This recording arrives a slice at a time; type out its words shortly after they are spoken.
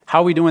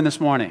How are we doing this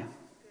morning?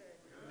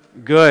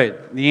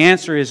 Good. The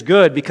answer is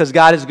good because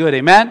God is good.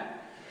 Amen?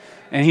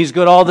 And He's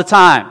good all the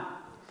time.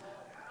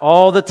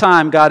 All the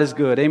time, God is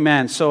good.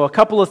 Amen. So a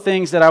couple of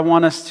things that I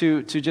want us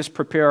to just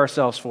prepare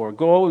ourselves for.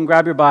 Go and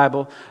grab your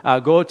Bible.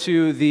 Go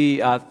to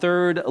the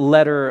third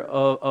letter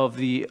of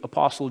the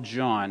Apostle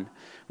John,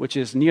 which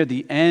is near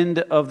the end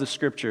of the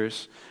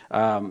Scriptures.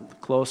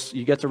 Close.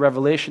 You get to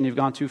Revelation, you've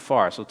gone too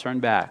far, so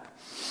turn back.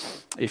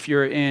 If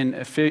you're in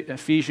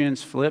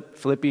Ephesians,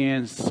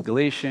 Philippians,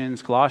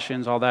 Galatians,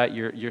 Colossians, all that,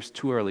 you're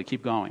too early.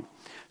 Keep going.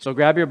 So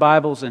grab your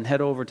Bibles and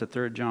head over to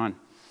 3 John.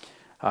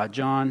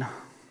 John,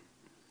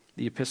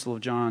 the Epistle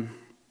of John,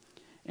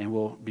 and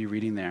we'll be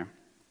reading there.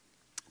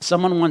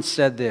 Someone once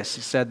said this.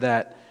 He said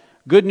that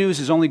good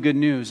news is only good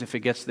news if it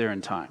gets there in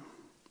time.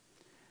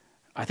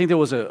 I think there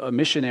was a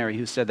missionary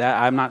who said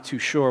that. I'm not too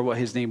sure what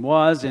his name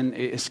was, and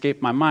it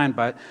escaped my mind.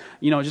 But,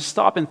 just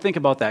stop and think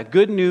about that.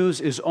 Good news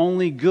is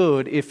only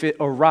good if it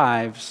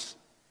arrives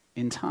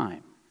in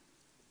time.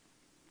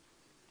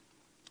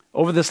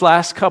 Over this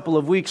last couple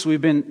of weeks, we've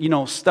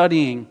been,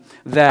 studying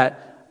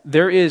that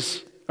there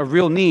is a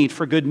real need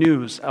for good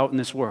news out in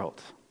this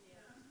world.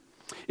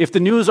 If the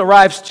news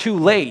arrives too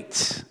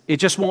late, it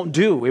just won't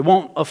do. It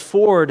won't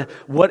afford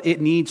what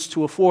it needs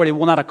to afford. It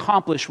will not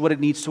accomplish what it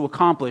needs to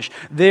accomplish.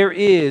 There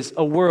is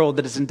a world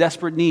that is in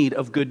desperate need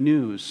of good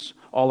news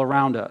all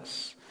around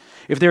us.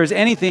 If there is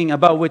anything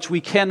about which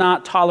we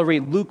cannot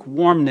tolerate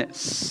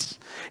lukewarmness,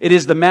 it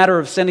is the matter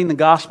of sending the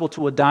gospel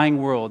to a dying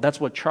world. That's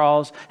what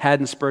Charles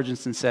Haddon Spurgeon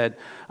said,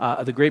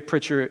 the great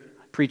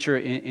preacher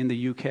in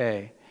the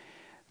UK.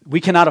 We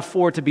cannot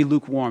afford to be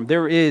lukewarm.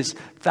 There is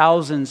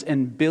thousands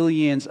and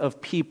billions of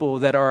people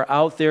that are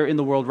out there in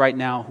the world right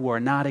now who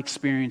are not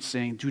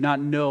experiencing, do not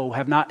know,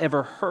 have not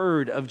ever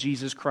heard of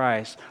Jesus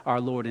Christ,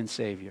 our Lord and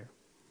Savior.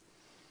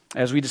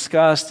 As we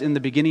discussed in the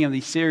beginning of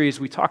the series,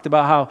 we talked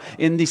about how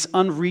in this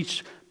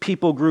unreached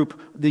people group,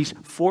 these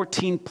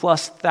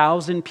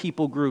 14,000+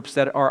 people groups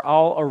that are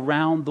all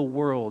around the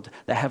world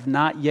that have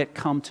not yet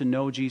come to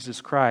know Jesus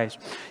Christ.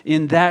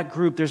 In that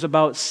group, there's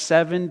about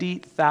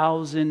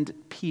 70,000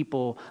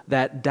 people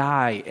that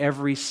die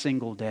every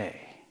single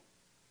day.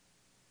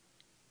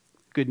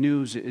 Good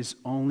news is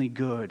only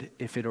good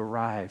if it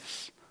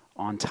arrives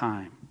on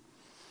time.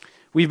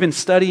 We've been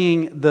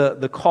studying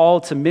the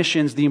call to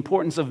missions, the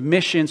importance of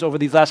missions over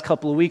these last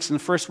couple of weeks. In the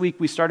first week,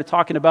 we started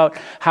talking about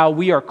how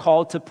we are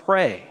called to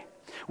pray.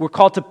 We're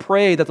called to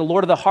pray that the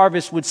Lord of the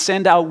harvest would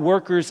send out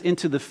workers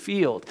into the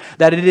field,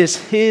 that it is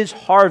His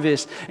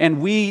harvest,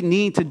 and we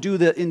need to do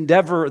the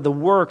endeavor, the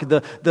work,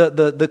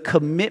 the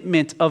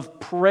commitment of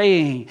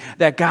praying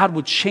that God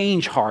would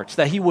change hearts,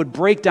 that He would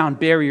break down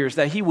barriers,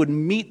 that He would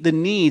meet the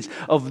needs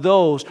of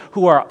those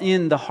who are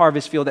in the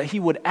harvest field, that He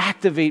would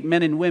activate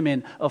men and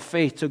women of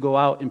faith to go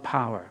out in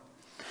power.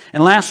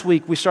 And last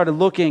week, we started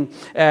looking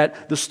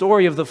at the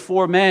story of the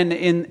 4 men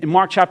in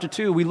Mark chapter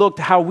 2. We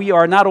looked at how we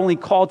are not only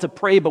called to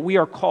pray, but we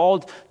are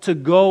called to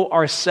go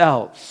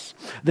ourselves.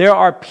 There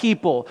are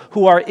people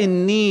who are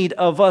in need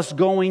of us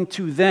going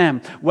to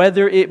them,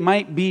 whether it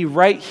might be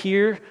right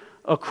here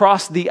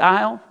across the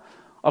aisle,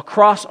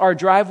 across our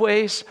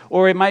driveways,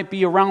 or it might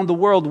be around the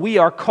world. We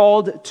are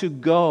called to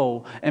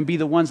go and be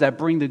the ones that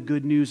bring the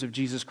good news of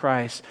Jesus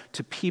Christ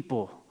to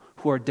people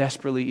who are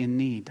desperately in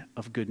need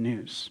of good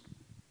news.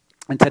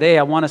 And today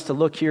I want us to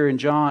look here in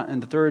John,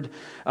 in the third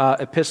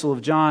epistle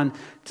of John,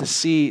 to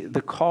see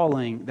the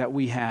calling that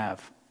we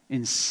have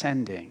in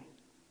sending.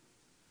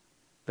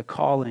 The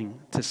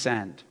calling to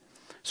send.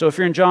 So if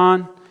you're in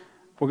John,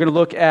 we're going to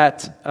look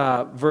at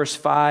verse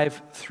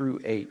 5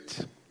 through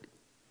 8.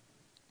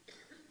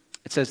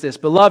 It says this,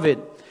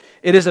 "Beloved,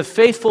 it is a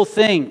faithful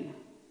thing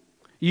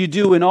you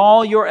do in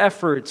all your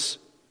efforts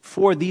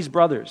for these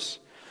brothers,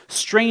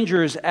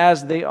 strangers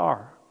as they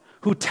are,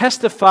 who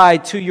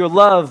testified to your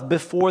love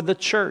before the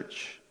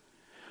church.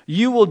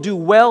 You will do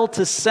well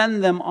to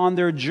send them on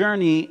their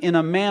journey in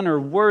a manner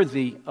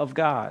worthy of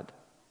God.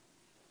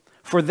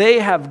 For they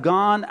have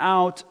gone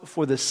out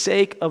for the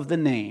sake of the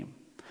name,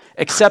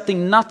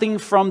 accepting nothing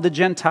from the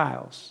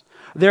Gentiles.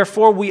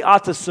 Therefore we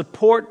ought to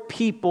support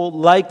people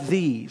like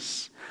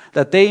these,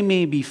 that they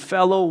may be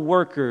fellow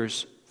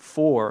workers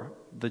for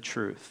the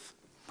truth."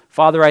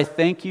 Father, I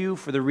thank you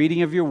for the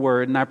reading of your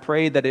word, and I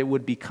pray that it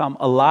would become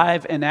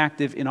alive and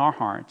active in our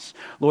hearts.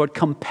 Lord,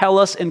 compel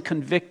us and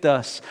convict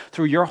us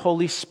through your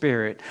Holy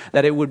Spirit,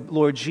 that it would,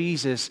 Lord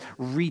Jesus,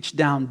 reach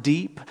down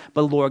deep,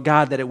 but Lord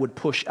God, that it would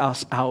push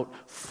us out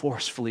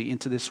forcefully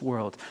into this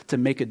world to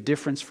make a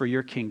difference for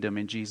your kingdom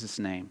in Jesus'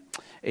 name.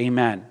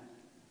 Amen.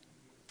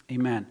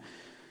 Amen.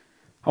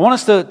 I want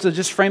us to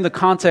just frame the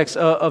context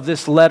of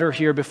this letter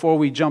here before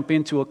we jump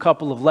into a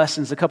couple of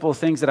lessons, a couple of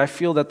things that I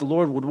feel that the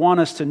Lord would want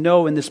us to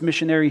know in this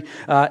missionary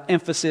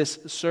emphasis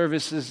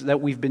services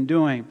that we've been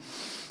doing.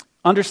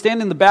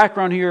 Understanding the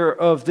background here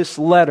of this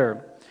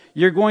letter,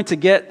 you're going to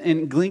get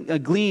and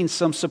glean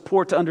some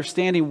support to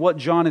understanding what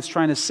John is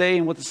trying to say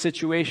and what the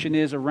situation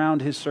is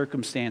around his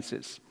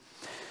circumstances.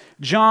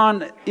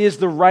 John is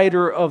the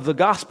writer of the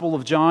Gospel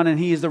of John, and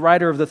he is the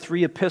writer of the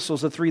 3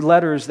 epistles, the 3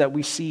 letters that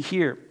we see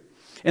here.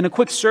 In a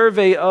quick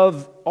survey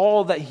of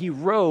all that he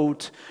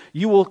wrote,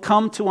 you will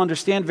come to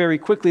understand very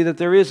quickly that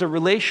there is a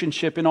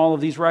relationship in all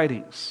of these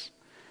writings.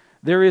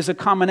 There is a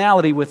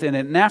commonality within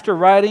it. And after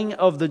writing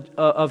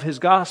of his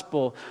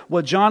gospel,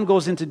 what John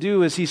goes in to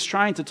do is he's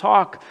trying to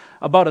talk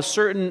about a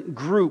certain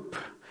group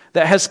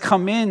that has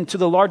come into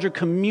the larger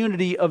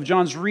community of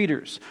John's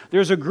readers.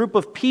 There's a group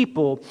of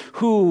people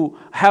who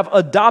have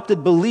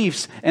adopted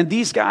beliefs, and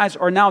these guys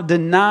are now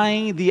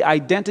denying the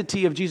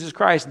identity of Jesus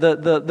Christ,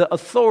 the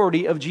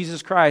authority of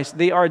Jesus Christ.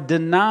 They are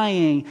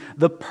denying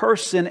the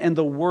person and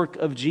the work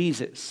of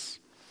Jesus.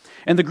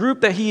 And the group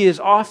that he is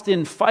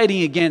often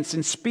fighting against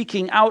and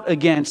speaking out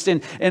against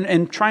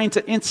and trying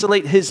to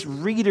insulate his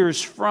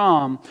readers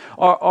from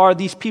are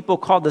these people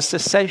called the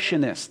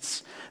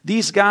cessationists.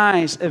 These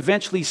guys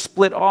eventually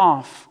split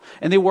off,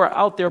 and they were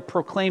out there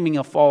proclaiming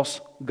a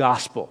false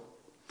gospel.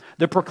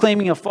 They're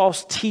proclaiming a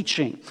false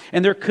teaching,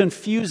 and they're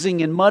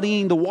confusing and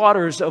muddying the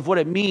waters of what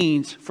it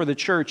means for the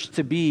church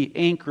to be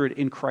anchored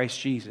in Christ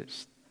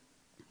Jesus.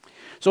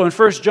 So in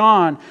 1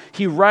 John,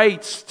 he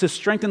writes to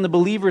strengthen the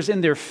believers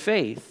in their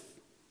faith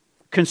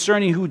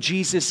concerning who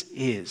Jesus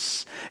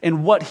is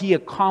and what he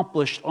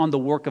accomplished on the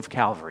work of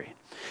Calvary.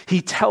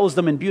 He tells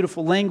them in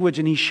beautiful language,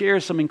 and he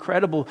shares some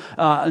incredible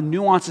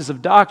nuances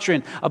of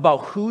doctrine about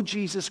who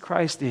Jesus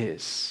Christ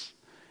is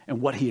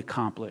and what he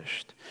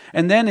accomplished.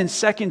 And then in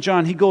 2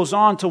 John, he goes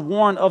on to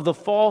warn of the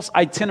false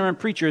itinerant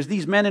preachers,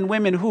 these men and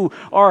women who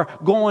are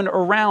going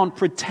around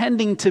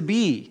pretending to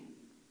be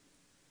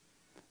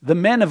the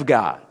men of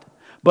God.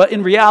 But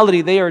in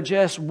reality, they are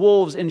just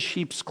wolves in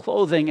sheep's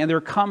clothing, and they're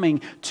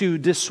coming to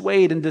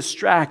dissuade and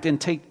distract and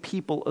take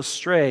people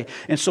astray.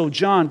 And so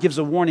John gives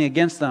a warning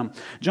against them.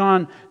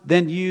 John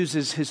then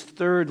uses his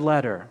third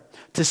letter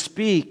to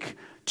speak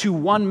to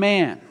one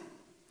man,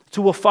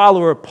 to a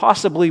follower,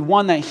 possibly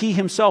one that he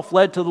himself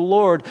led to the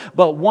Lord,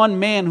 but one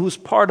man who's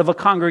part of a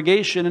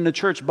congregation in the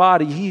church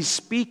body. He's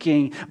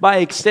speaking by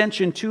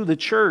extension to the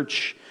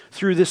church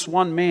through this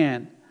one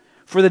man,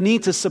 for the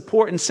need to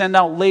support and send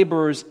out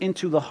laborers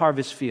into the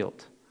harvest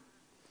field.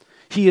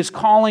 He is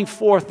calling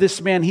forth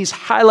this man. He's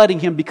highlighting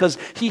him because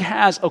he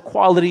has a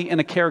quality and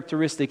a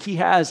characteristic. He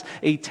has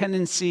a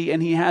tendency and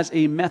he has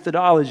a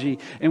methodology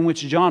in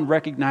which John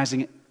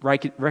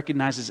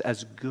recognizes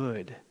as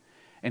good.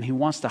 And he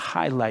wants to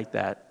highlight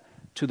that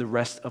to the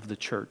rest of the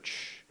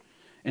church.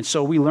 And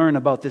so we learn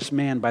about this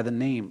man by the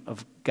name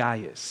of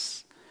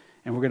Gaius.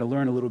 And we're going to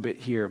learn a little bit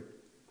here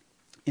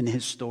in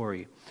his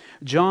story.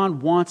 John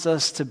wants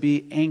us to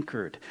be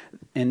anchored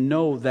and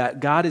know that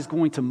God is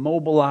going to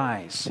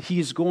mobilize.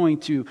 He's going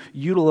to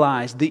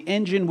utilize the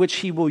engine which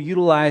he will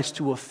utilize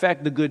to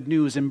affect the good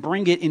news and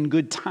bring it in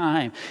good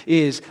time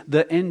is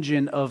the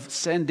engine of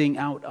sending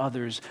out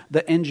others,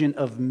 the engine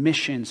of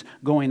missions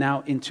going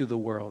out into the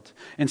world.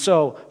 And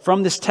so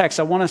from this text,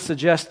 I want us to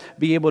just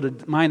be able to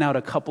mine out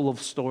a couple of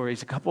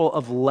stories, a couple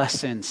of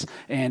lessons,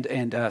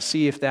 and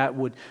see if that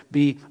would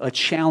be a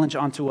challenge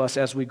unto us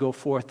as we go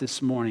forth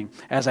this morning.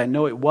 As I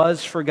know it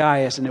was for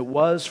Gaius and it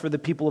was for the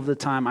people of the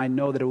time, I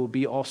know that it will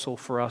be also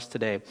for us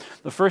today.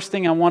 The first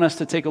thing I want us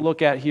to take a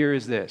look at here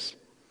is this: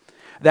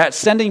 that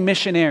sending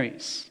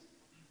missionaries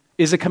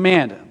is a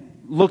command.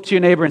 Look to your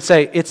neighbor and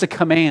say, it's a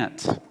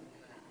command.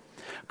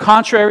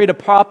 Contrary to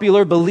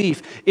popular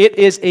belief, it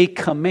is a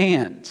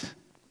command.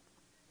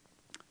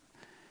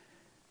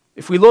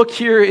 If we look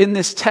here in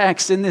this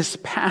text, in this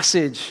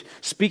passage,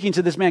 speaking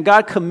to this man,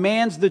 God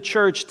commands the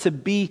church to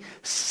be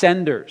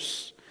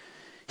senders.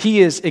 He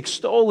is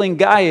extolling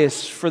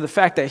Gaius for the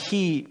fact that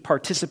he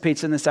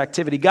participates in this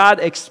activity.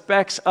 God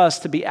expects us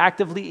to be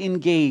actively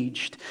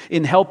engaged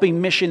in helping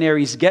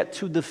missionaries get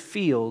to the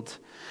field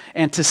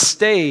and to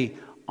stay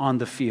on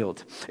the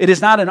field. It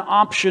is not an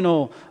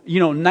optional,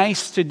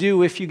 nice to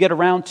do if you get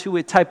around to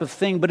it type of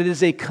thing, but it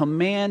is a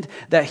command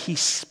that he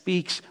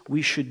speaks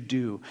we should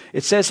do.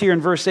 It says here in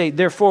verse 8,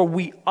 therefore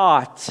we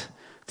ought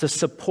to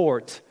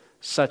support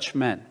such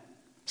men.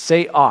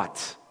 Say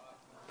ought.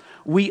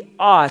 We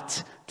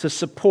ought to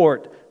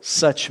support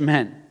such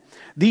men.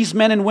 These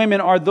men and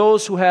women are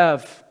those who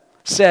have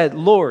said,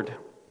 Lord,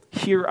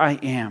 here I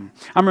am.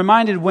 I'm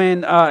reminded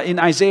when in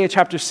Isaiah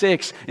chapter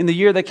 6, in the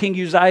year that King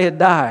Uzziah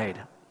died,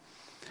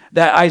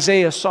 that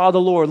Isaiah saw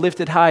the Lord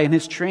lifted high and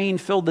his train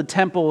filled the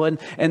temple,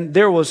 and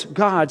there was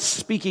God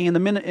speaking and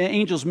the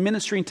angels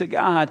ministering to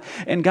God,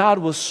 and God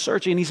was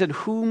searching. He said,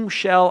 whom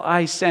shall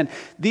I send?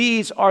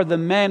 These are the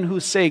men who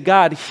say,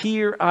 God,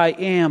 here I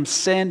am,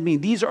 send me.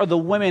 These are the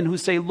women who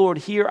say, Lord,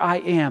 here I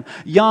am,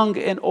 young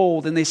and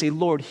old, and they say,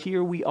 Lord,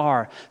 here we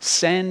are,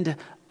 send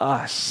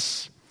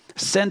us.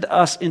 Send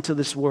us into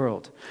this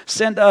world.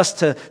 Send us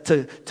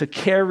to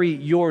carry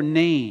your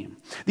name.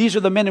 These are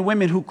the men and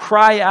women who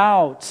cry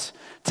out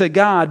to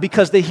God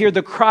because they hear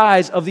the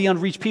cries of the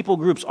unreached people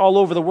groups all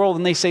over the world,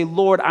 and they say,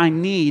 Lord, I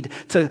need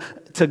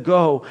to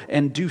go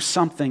and do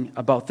something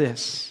about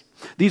this.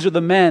 These are the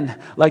men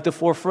like the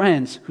four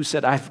friends who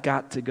said, I've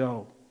got to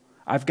go.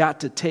 I've got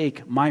to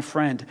take my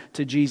friend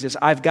to Jesus.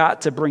 I've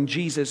got to bring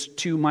Jesus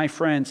to my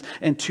friends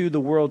and to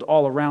the world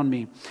all around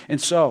me. And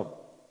so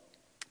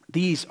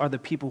these are the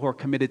people who are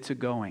committed to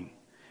going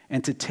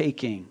and to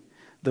taking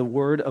the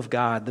word of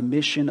God, the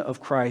mission of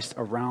Christ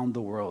around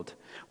the world,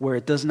 where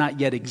it does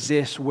not yet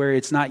exist, where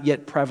it's not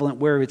yet prevalent,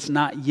 where it's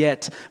not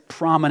yet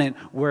prominent,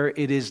 where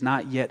it is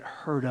not yet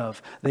heard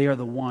of. They are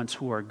the ones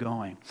who are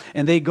going.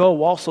 And they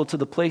go also to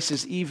the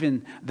places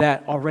even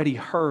that already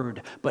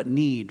heard but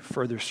need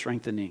further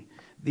strengthening.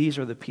 These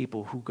are the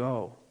people who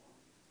go.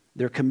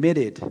 They're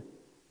committed.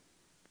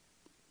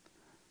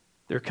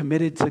 They're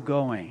committed to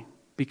going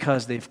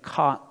because they've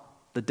caught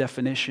the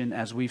definition,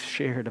 as we've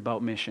shared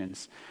about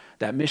missions,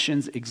 that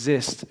missions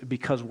exist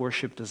because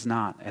worship does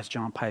not, as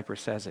John Piper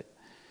says it.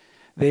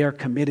 They are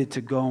committed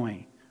to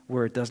going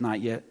where it does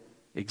not yet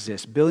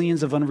exist.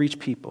 Billions of unreached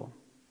people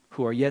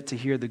who are yet to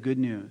hear the good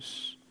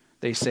news,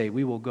 they say,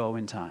 we will go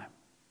in time.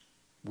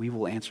 We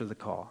will answer the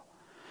call.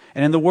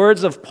 And in the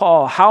words of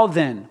Paul, how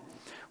then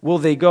will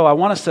they go? I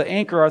want us to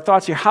anchor our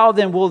thoughts here. How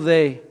then will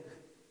they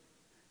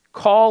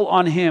call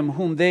on him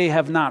whom they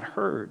have not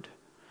heard?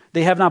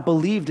 They have not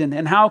believed in.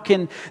 And how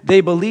can they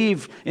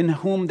believe in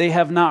whom they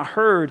have not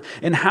heard?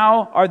 And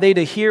how are they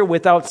to hear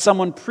without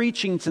someone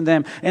preaching to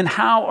them? And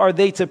how are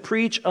they to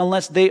preach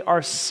unless they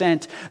are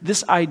sent?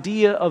 This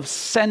idea of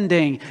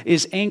sending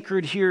is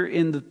anchored here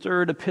in the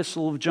third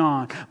epistle of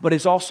John, but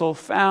it's also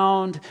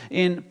found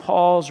in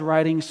Paul's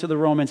writings to the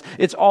Romans.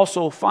 It's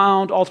also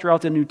found all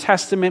throughout the New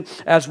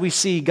Testament as we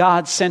see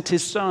God sent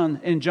his Son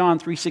in John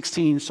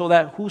 3:16 so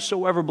that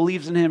whosoever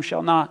believes in him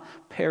shall not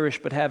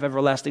perish but have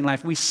everlasting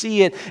life. We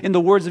see it in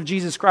the words of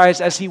Jesus Christ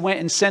as he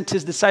went and sent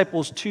his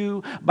disciples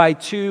 2 by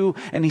 2,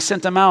 and he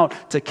sent them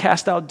out to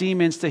cast out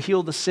demons, to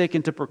heal the sick,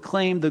 and to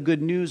proclaim the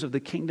good news of the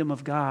kingdom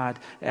of God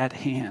at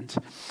hand.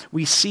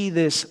 We see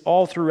this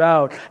all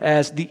throughout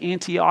as the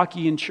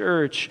Antiochian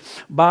church,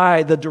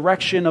 by the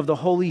direction of the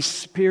Holy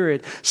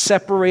Spirit,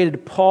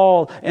 separated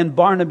Paul and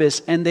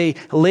Barnabas, and they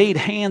laid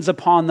hands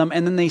upon them,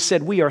 and then they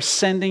said, we are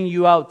sending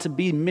you out to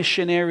be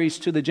missionaries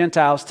to the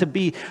Gentiles, to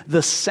be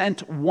the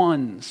sent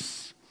ones,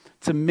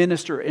 to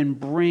minister and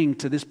bring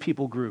to this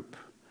people group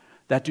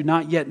that do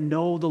not yet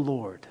know the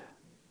Lord.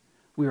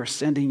 We are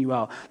sending you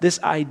out.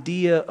 This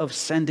idea of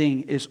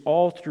sending is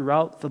all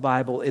throughout the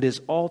Bible. It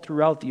is all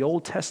throughout the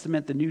Old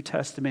Testament, the New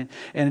Testament,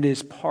 and it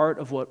is part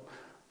of what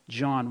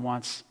John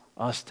wants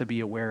us to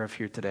be aware of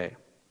here today.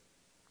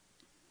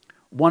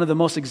 One of the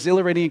most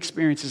exhilarating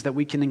experiences that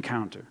we can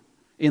encounter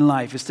in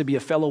life is to be a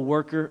fellow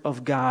worker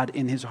of God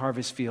in his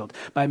harvest field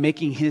by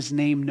making his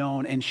name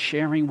known and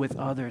sharing with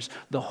others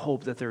the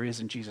hope that there is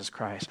in Jesus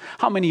Christ.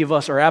 How many of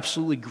us are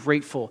absolutely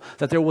grateful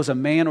that there was a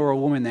man or a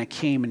woman that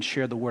came and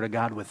shared the word of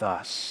God with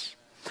us?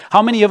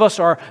 How many of us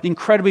are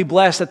incredibly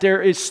blessed that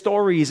there is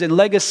stories and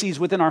legacies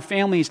within our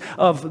families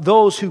of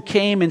those who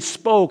came and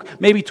spoke,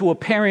 maybe to a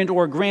parent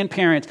or a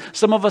grandparent?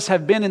 Some of us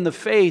have been in the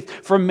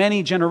faith for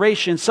many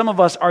generations. Some of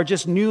us are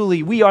just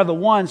newly. We are the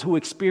ones who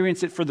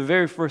experience it for the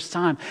very first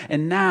time.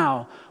 And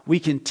now we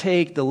can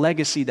take the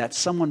legacy that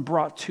someone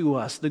brought to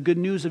us, the good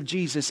news of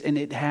Jesus, and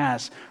it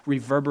has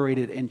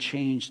reverberated and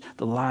changed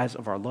the lives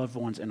of our loved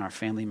ones and our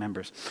family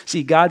members.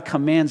 See, God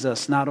commands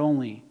us not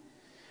only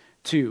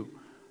to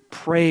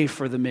pray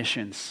for the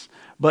missions,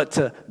 but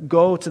to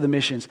go to the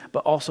missions, but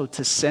also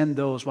to send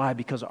those. Why?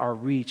 Because our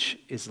reach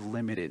is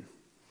limited.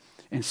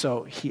 And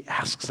so he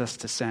asks us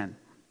to send.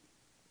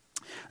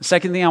 The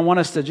second thing I want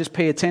us to just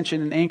pay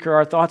attention and anchor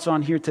our thoughts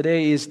on here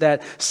today is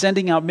that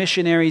sending out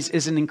missionaries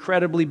is an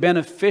incredibly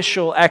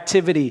beneficial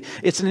activity.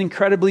 It's an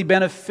incredibly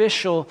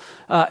beneficial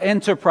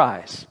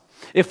enterprise.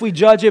 If we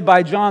judge it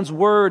by John's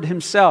word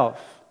himself,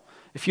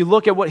 if you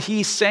look at what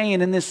he's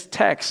saying in this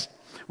text,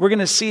 we're going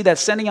to see that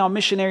sending out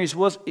missionaries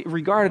was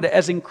regarded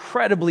as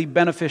incredibly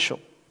beneficial.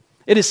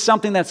 It is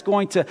something that's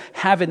going to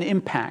have an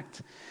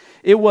impact.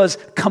 It was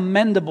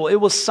commendable. It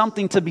was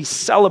something to be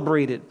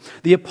celebrated.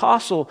 The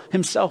apostle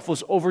himself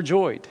was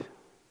overjoyed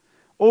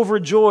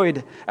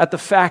at the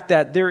fact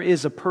that there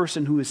is a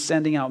person who is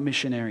sending out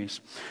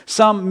missionaries.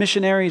 Some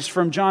missionaries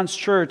from John's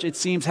church, it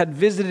seems, had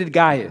visited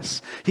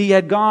Gaius. They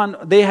had gone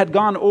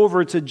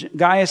over to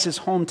Gaius'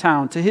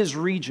 hometown, to his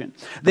region.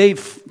 They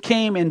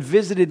came and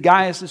visited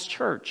Gaius'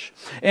 church.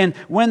 And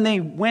when they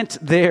went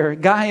there,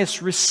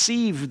 Gaius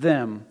received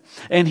them,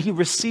 and he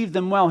received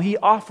them well. He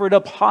offered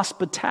up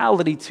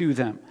hospitality to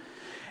them.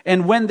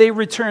 And when they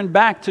returned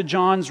back to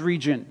John's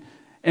region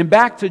and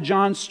back to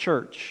John's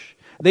church,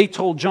 they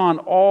told John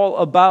all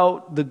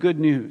about the good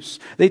news.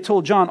 They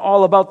told John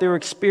all about their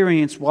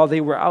experience while they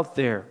were out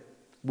there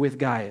with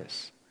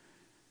Gaius.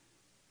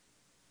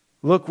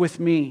 Look with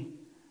me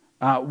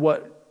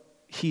what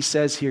he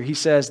says here. He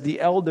says, the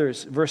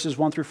elders, verses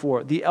 1 through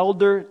 4, the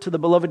elder to the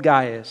beloved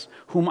Gaius,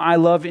 whom I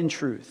love in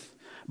truth.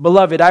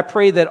 Beloved, I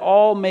pray that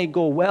all may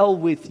go well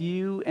with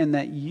you and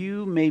that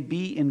you may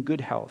be in good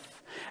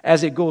health,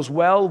 as it goes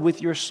well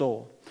with your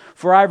soul.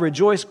 For I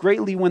rejoiced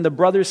greatly when the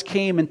brothers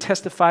came and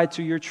testified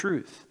to your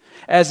truth,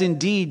 as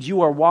indeed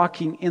you are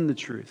walking in the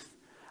truth.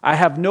 I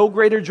have no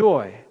greater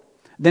joy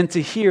than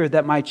to hear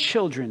that my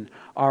children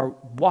are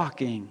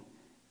walking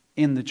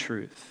in the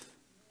truth.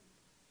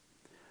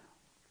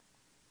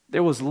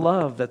 There was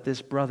love that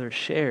this brother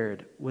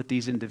shared with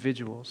these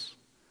individuals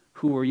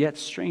who were yet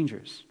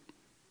strangers.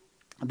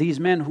 these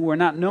men who were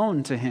not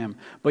known to him,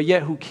 but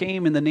yet who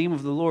came in the name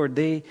of the Lord,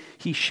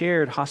 he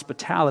shared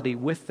hospitality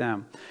with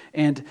them.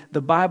 And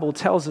the Bible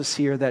tells us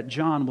here that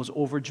John was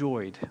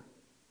overjoyed,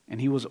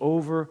 and he was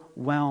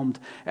overwhelmed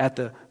at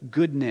the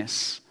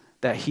goodness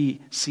that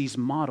he sees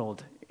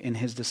modeled in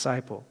his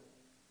disciple.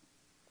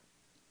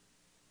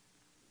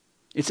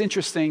 It's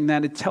interesting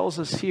that it tells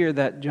us here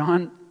that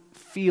John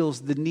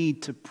feels the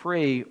need to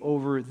pray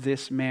over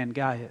this man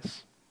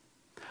Gaius.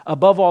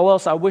 Above all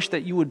else, I wish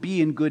that you would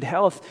be in good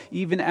health,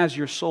 even as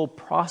your soul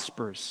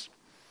prospers.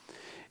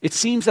 It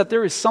seems that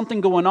there is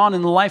something going on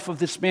in the life of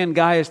this man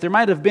Gaius. There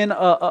might have been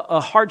a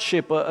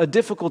hardship, a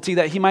difficulty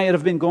that he might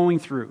have been going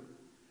through.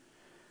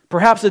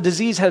 Perhaps a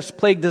disease has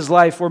plagued his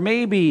life, or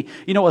maybe,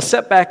 a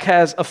setback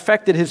has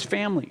affected his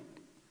family.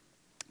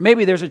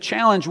 Maybe there's a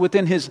challenge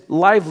within his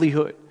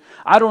livelihood.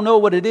 I don't know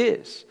what it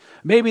is.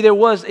 Maybe there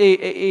was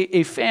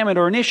a famine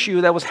or an issue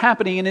that was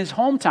happening in his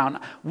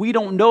hometown. We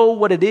don't know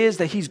what it is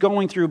that he's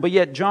going through, but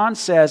yet John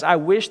says, I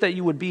wish that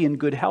you would be in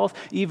good health,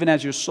 even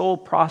as your soul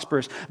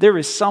prospers. There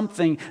is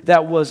something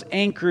that was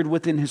anchored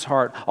within his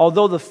heart.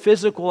 Although the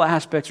physical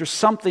aspects or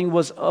something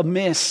was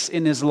amiss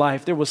in his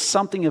life, there was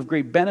something of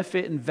great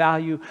benefit and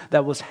value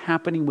that was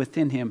happening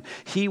within him.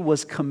 He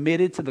was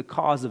committed to the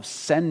cause of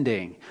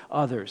sending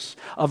others,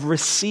 of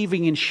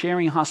receiving and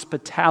sharing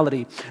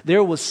hospitality.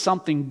 There was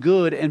something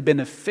good and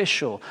beneficial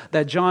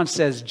that John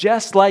says,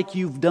 just like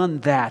you've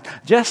done that,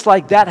 just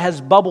like that has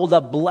bubbled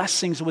up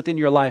blessings within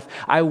your life,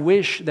 I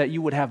wish that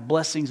you would have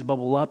blessings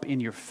bubble up in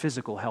your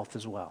physical health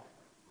as well.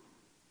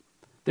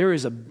 There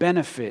is a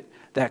benefit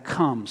that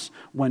comes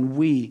when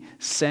we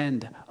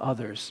send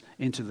others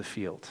into the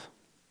field.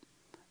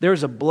 There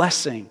is a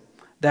blessing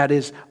that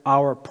is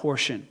our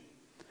portion.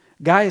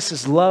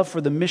 Gaius' love for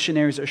the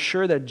missionaries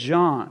assured that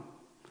John,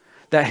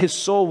 that his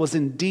soul was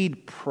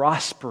indeed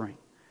prospering.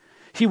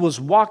 He was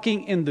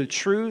walking in the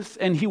truth,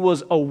 and he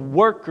was a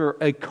worker,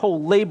 a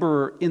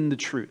co-laborer in the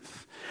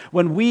truth.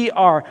 When we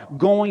are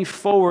going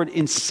forward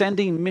in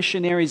sending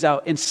missionaries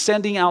out and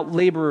sending out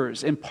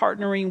laborers and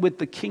partnering with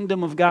the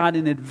kingdom of God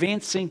and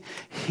advancing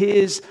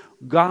his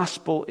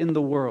gospel in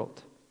the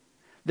world,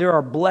 there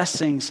are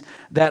blessings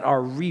that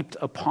are reaped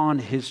upon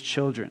his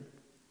children.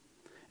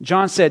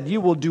 John said,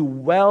 you will do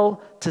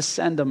well to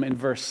send them in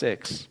verse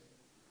 6.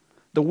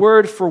 The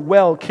word for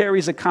well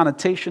carries a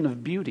connotation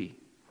of beauty.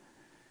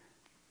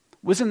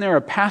 Wasn't there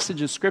a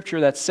passage of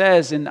scripture that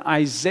says in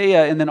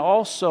Isaiah and then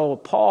also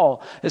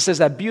Paul, it says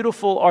that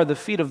beautiful are the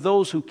feet of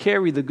those who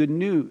carry the good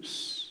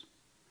news.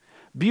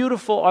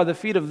 Beautiful are the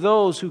feet of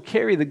those who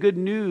carry the good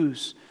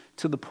news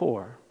to the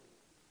poor.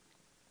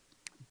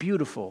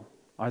 Beautiful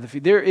are the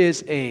feet. There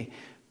is a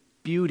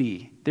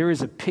beauty. There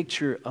is a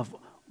picture of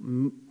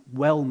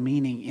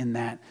well-meaning in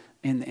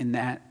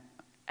that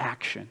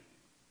action.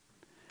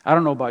 I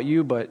don't know about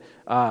you, but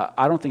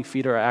I don't think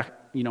feet are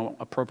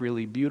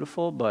appropriately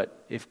beautiful, but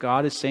if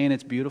God is saying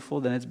it's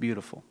beautiful, then it's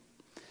beautiful.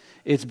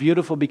 It's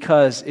beautiful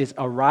because it's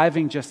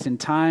arriving just in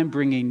time,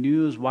 bringing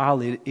news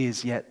while it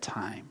is yet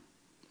time.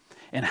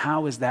 And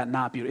how is that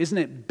not beautiful? Isn't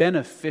it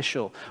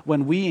beneficial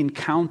when we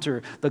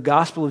encounter the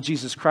gospel of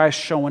Jesus Christ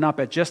showing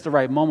up at just the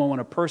right moment when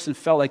a person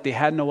felt like they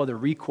had no other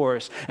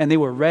recourse and they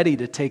were ready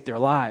to take their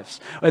lives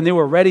and they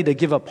were ready to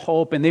give up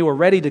hope and they were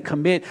ready to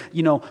commit,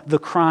 the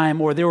crime,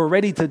 or they were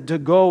ready to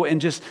go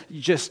and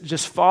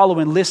just follow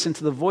and listen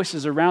to the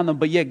voices around them.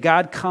 But yet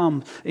God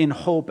comes in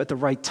hope at the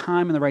right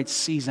time and the right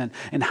season.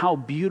 And how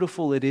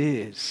beautiful it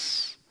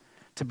is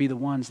to be the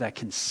ones that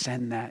can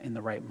send that in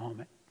the right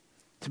moment,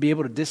 to be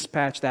able to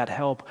dispatch that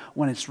help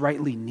when it's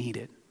rightly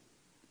needed.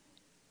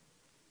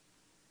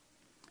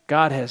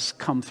 God has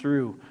come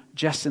through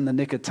just in the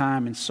nick of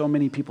time in so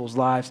many people's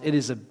lives. It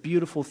is a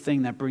beautiful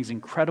thing that brings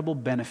incredible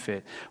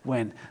benefit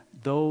when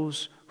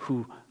those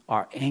who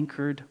are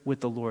anchored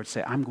with the Lord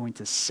say, I'm going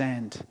to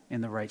send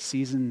in the right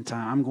season and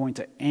time. I'm going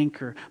to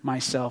anchor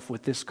myself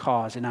with this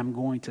cause, and I'm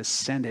going to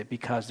send it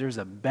because there's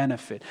a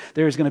benefit.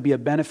 There's going to be a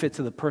benefit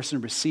to the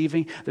person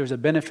receiving, there's a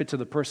benefit to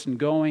the person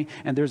going,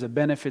 and there's a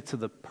benefit to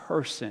the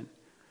person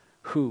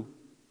who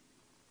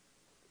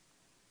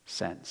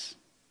sends.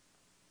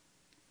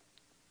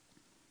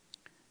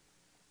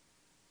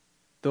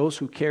 Those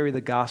who carry the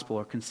gospel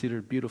are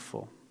considered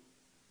beautiful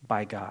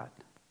by God.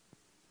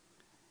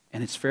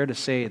 And it's fair to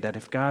say that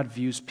if God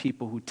views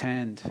people who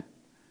tend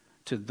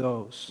to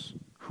those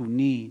who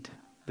need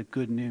the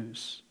good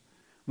news,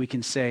 we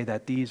can say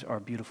that these are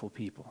beautiful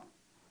people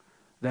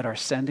that are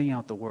sending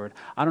out the word.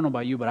 I don't know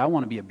about you, but I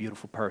want to be a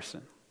beautiful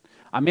person.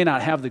 I may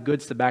not have the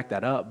goods to back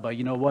that up, but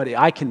you know what?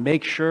 I can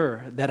make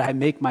sure that I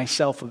make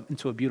myself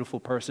into a beautiful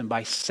person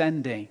by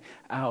sending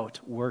out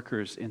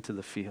workers into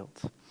the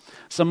field.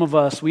 Some of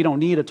us, we don't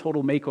need a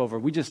total makeover.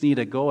 We just need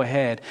to go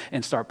ahead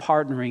and start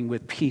partnering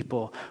with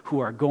people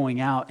who are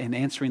going out and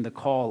answering the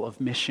call of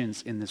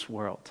missions in this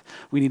world.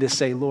 We need to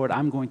say, Lord,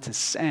 I'm going to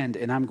send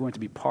and I'm going to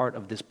be part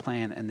of this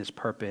plan and this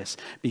purpose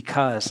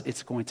because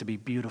it's going to be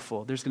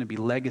beautiful. There's going to be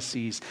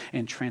legacies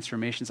and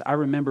transformations. I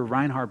remember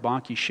Reinhard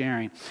Bonnke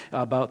sharing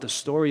about the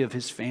story of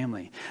his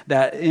family,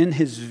 that in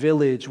his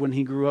village when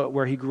he grew up,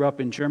 where he grew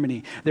up in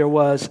Germany, there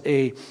was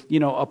a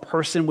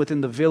person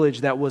within the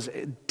village that was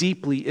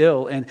deeply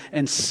ill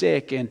and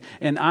sick, and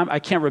I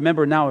can't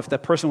remember now if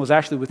that person was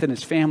actually within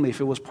his family,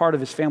 if it was part of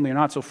his family or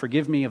not, so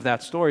forgive me of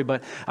that story,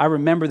 but I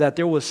remember that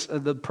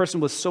the person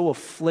was so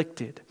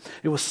afflicted,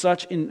 it was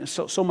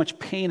so much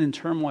pain and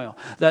turmoil,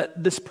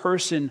 that this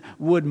person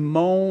would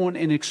moan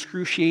in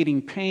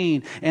excruciating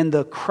pain, and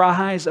the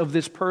cries of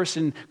this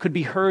person could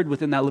be heard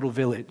within that little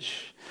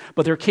village.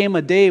 But there came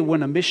a day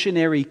when a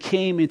missionary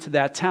came into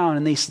that town,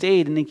 and they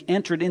stayed and they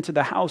entered into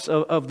the house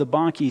of the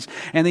Bonnkes,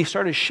 and they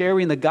started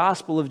sharing the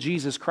gospel of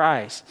Jesus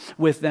Christ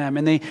with them.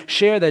 And they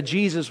shared that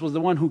Jesus was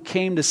the one who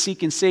came to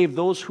seek and save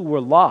those who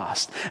were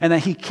lost, and that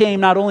he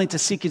came not only to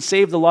seek and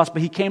save the lost,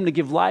 but he came to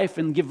give life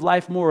and give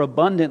life more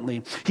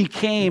abundantly. He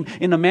came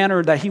in a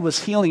manner that he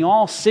was healing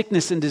all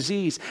sickness and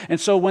disease.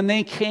 And so when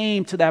they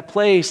came to that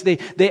place,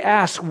 they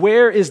asked,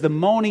 where is the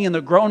moaning and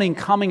the groaning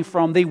coming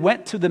from? They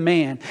went to the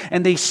man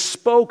and they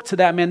spoke to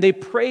that man. They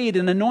prayed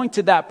and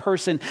anointed that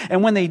person.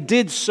 And when they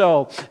did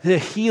so, the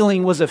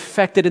healing was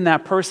effected in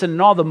that person,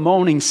 and all the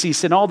moaning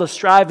ceased, and all the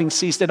striving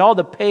ceased, and all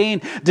the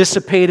pain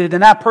dissipated,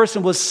 and that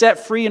person was set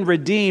free and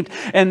redeemed.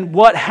 And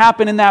what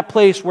happened in that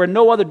place where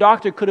no other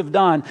doctor could have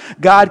done,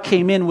 God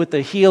came in with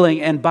the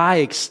healing, and by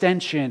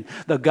extension,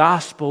 the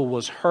gospel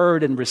was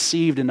heard and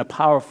received in a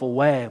powerful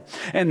way.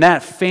 And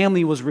that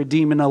family was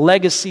redeemed, and a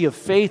legacy of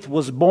faith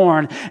was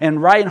born.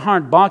 And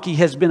Reinhard Bonnke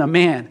has been a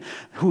man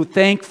who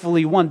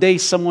thankfully one day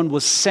someone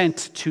was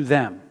sent to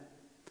them.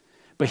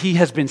 But he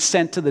has been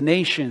sent to the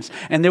nations,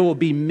 and there will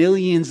be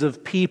millions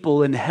of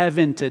people in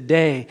heaven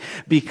today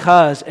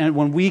and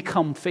when we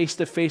come face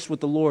to face with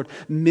the Lord,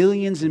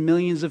 millions and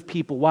millions of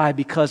people. Why?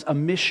 Because a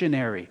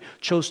missionary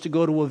chose to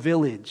go to a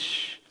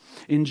village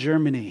in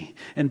Germany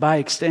and by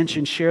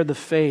extension share the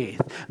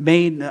faith,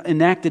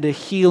 enacted a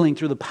healing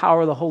through the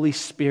power of the Holy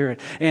Spirit,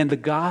 and the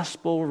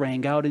gospel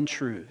rang out in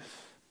truth.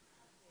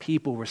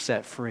 People were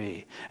set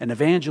free. An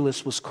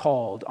evangelist was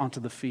called onto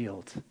the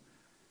field,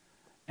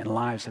 and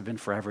lives have been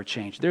forever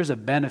changed. There's a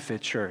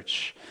benefit,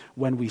 church,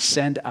 when we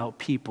send out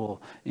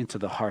people into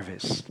the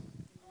harvest.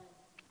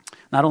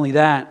 Not only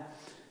that,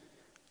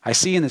 I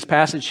see in this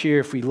passage here,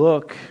 if we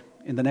look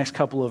in the next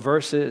couple of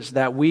verses,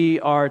 that we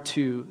are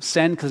to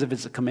send because if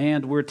it's a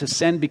command. We're to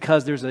send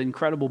because there's an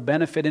incredible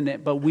benefit in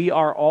it, but we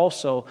are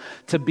also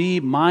to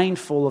be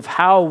mindful of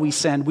how we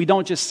send. We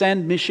don't just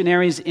send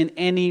missionaries in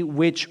any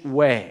which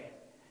way.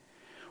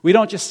 We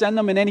don't just send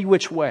them in any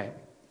which way.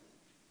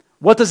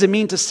 What does it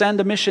mean to send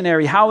a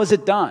missionary? How is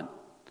it done?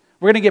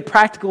 We're going to get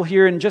practical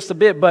here in just a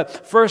bit,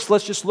 but first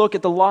let's just look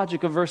at the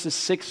logic of verses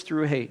 6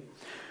 through 8.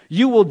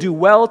 You will do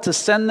well to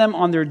send them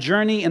on their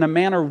journey in a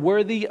manner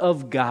worthy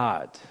of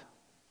God.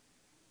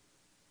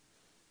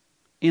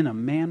 In a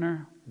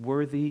manner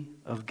worthy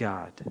of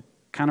God.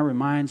 Kind of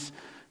reminds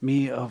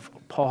me of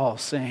Paul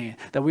saying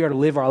that we are to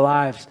live our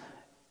lives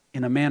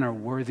in a manner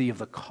worthy of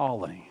the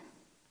calling.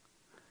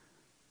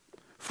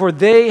 For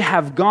they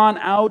have gone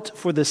out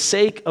for the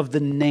sake of the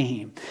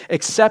name,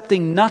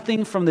 accepting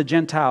nothing from the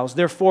Gentiles.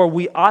 Therefore,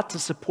 we ought to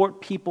support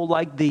people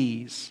like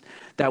these,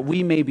 that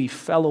we may be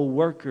fellow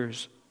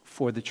workers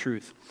for the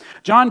truth.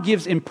 John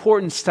gives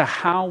importance to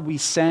how we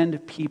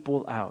send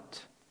people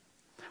out.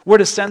 We're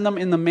to send them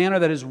in the manner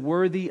that is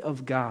worthy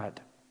of God.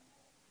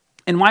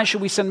 And why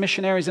should we send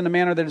missionaries in a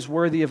manner that is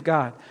worthy of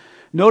God?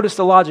 Notice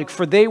the logic.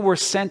 For they were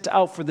sent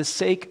out for the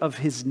sake of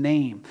his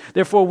name.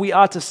 Therefore, we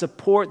ought to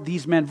support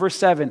these men. Verse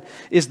 7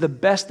 is the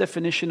best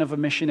definition of a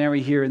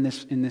missionary here in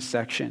this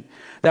section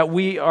that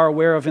we are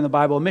aware of in the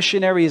Bible. A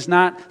missionary is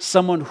not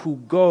someone who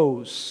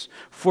goes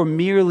for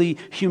merely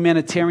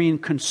humanitarian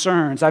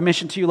concerns. I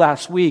mentioned to you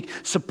last week,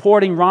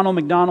 supporting Ronald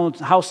McDonald's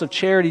House of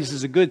Charities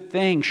is a good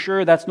thing.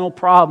 Sure, that's no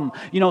problem.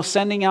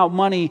 Sending out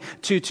money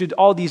to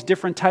all these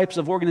different types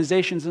of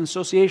organizations and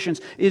associations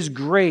is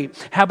great.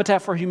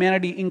 Habitat for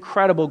Humanity,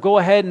 incredible. Go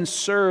ahead and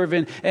serve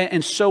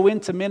and sow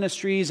into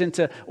ministries,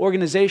 into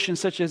organizations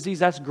such as these.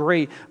 That's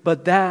great.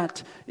 But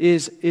that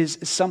is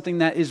something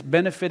that is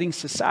benefiting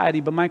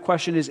society. But my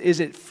question is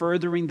it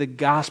furthering the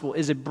gospel?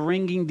 Is it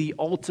bringing the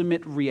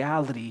ultimate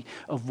reality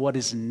of what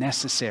is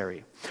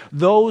necessary?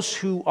 Those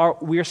who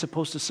we are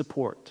supposed to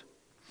support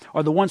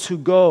are the ones who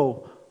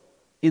go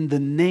in the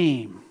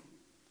name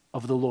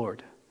of the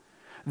Lord.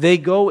 They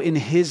go in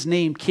his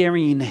name,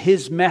 carrying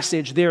his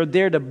message. They are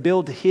there to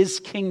build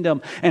his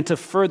kingdom and to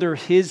further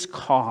his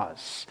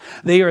cause.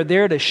 They are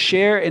there to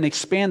share and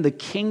expand the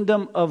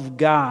kingdom of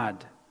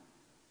God.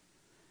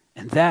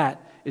 And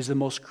that is the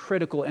most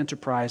critical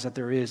enterprise that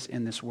there is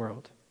in this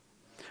world.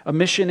 A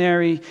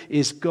missionary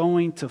is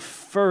going to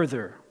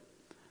further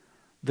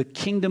the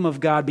kingdom of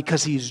God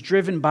because he is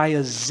driven by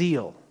a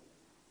zeal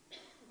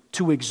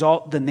to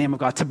exalt the name of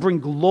God, to bring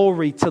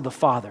glory to the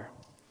Father.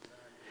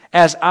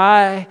 As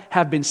I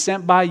have been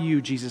sent by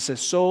you, Jesus says,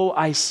 so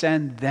I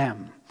send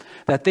them,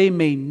 that they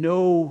may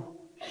know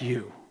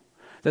you,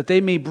 that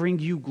they may bring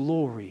you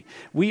glory.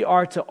 We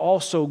are to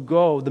also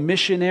go, the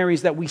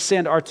missionaries that we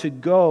send are to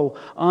go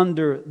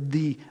under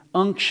the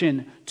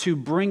unction to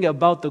bring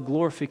about the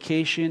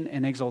glorification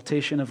and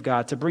exaltation of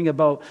God, to bring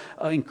about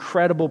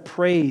incredible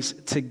praise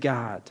to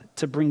God,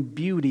 to bring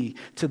beauty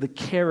to the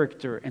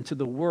character and to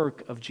the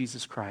work of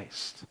Jesus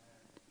Christ.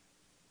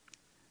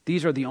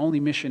 These are the only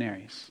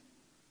missionaries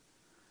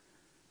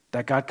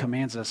that God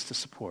commands us to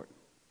support.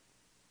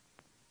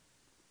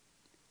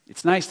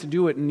 It's nice to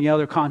do it in the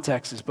other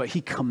contexts, but He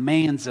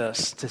commands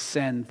us to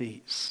send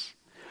these.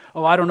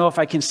 Oh, I don't know if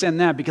I can send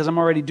that because I'm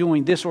already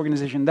doing this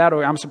organization, that,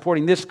 or I'm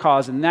supporting this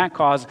cause and that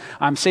cause.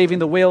 I'm saving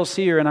the whales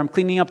here, and I'm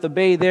cleaning up the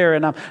bay there,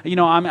 and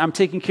I'm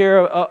taking care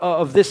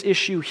of this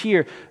issue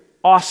here.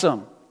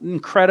 Awesome,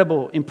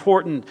 incredible,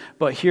 important.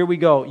 But here we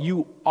go.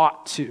 You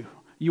ought to.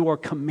 You are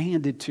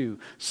commanded to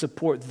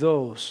support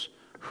those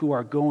who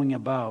are going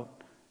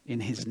about in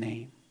His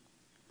name.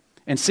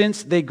 And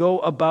since they go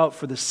about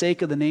for the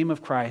sake of the name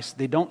of Christ,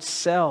 they don't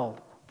sell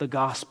the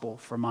gospel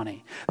for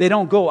money. They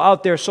don't go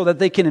out there so that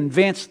they can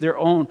advance their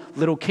own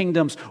little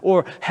kingdoms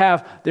or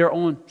have their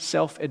own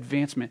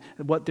self-advancement.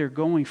 What they're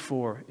going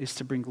for is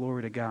to bring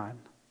glory to God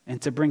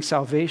and to bring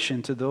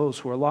salvation to those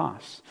who are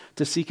lost,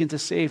 to seek and to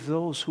save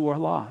those who are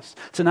lost,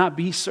 to not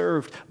be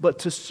served, but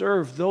to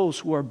serve those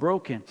who are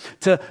broken,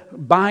 to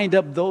bind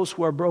up those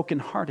who are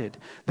brokenhearted.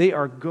 They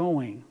are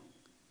going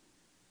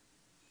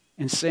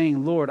and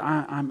saying, Lord,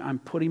 I'm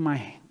putting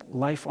my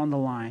life on the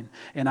line,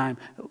 and I'm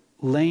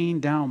laying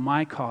down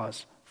my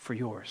cause for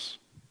yours.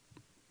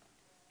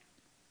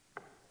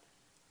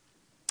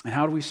 And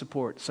how do we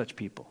support such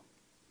people?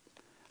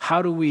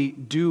 How do we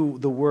do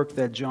the work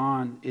that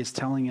John is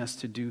telling us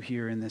to do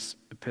here in this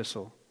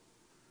epistle?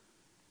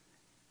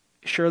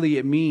 Surely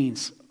it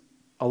means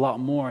a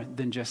lot more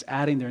than just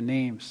adding their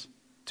names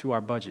to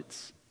our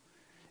budgets.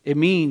 It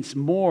means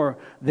more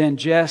than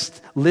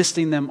just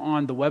listing them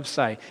on the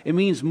website. It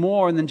means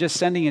more than just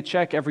sending a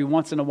check every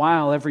once in a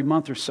while, every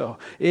month or so.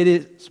 It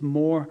is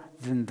more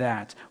than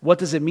that. What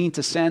does it mean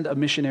to send a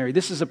missionary?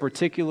 This is a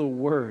particular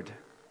word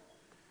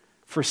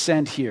for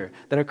send here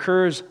that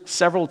occurs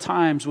several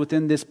times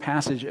within this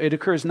passage. It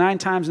occurs 9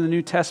 times in the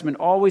New Testament,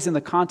 always in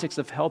the context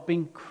of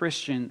helping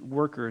Christian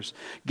workers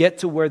get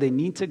to where they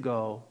need to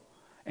go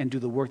and do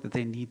the work that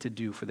they need to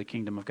do for the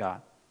kingdom of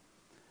God.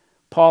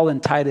 Paul in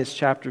Titus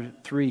chapter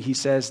 3, he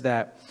says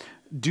that,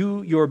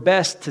 do your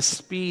best to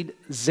speed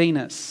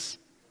Zenas,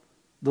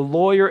 the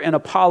lawyer, and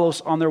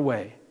Apollos on their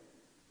way.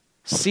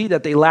 See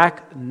that they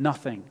lack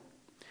nothing.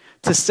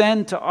 To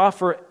send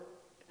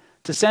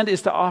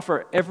is to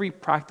offer every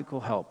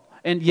practical help.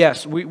 And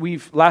yes,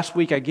 last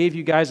week I gave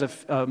you guys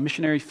a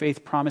missionary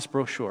faith promise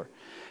brochure.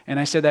 And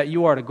I said that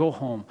you are to go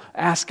home,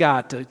 ask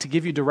God to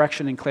give you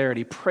direction and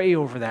clarity, pray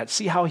over that,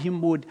 see how He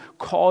would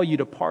call you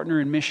to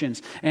partner in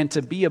missions and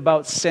to be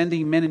about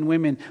sending men and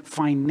women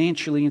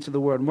financially into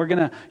the world. And we're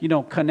going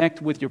to, connect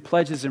with your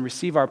pledges and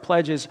receive our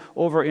pledges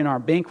over in our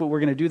banquet. We're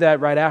going to do that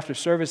right after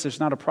service.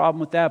 There's not a problem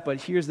with that,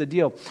 but here's the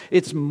deal.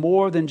 It's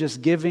more than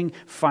just giving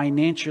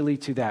financially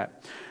to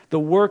that. The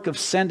work of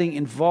sending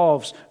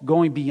involves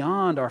going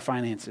beyond our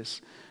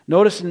finances.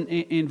 Notice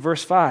in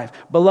verse 5,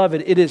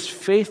 beloved, it is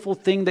faithful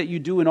thing that you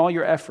do in all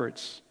your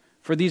efforts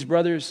for these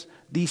brothers,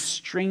 these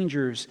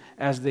strangers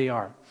as they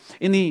are.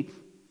 In the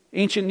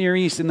ancient Near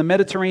East, in the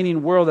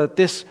Mediterranean world that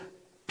this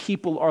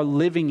people are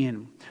living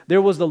in,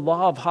 there was the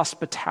law of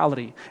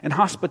hospitality. And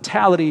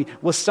hospitality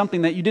was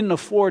something that you didn't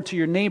afford to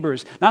your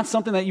neighbors, not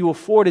something that you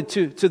afforded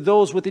to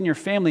those within your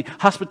family.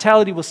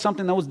 Hospitality was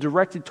something that was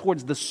directed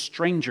towards the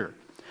stranger.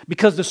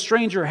 Because the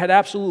stranger had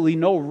absolutely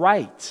no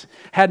right,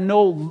 had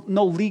no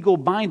legal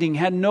binding,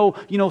 had no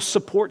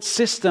support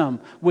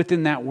system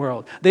within that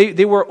world.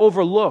 They were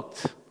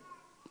overlooked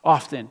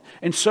often.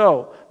 And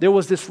so there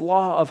was this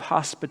law of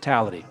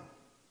hospitality.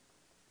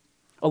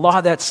 A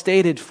law that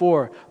stated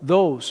for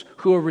those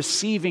who are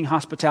receiving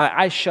hospitality,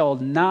 I shall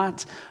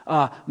not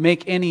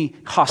make any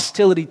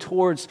hostility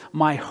towards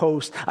my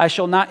host. I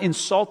shall not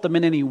insult them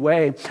in any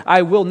way.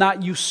 I will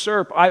not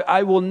usurp.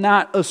 I will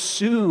not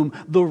assume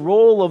the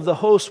role of the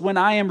host when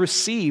I am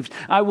received.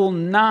 I will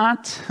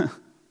not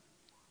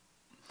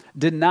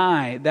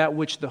deny that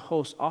which the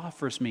host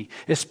offers me,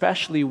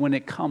 especially when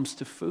it comes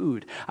to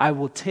food. I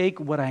will take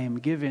what I am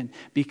given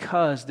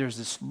because there's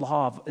this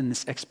law and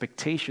this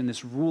expectation,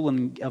 this rule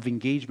of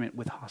engagement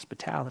with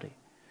hospitality.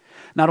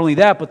 Not only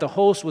that, but the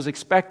host was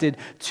expected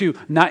to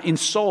not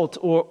insult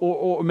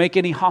or make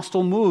any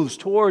hostile moves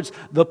towards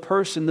the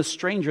person, the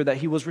stranger that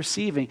he was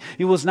receiving.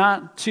 He was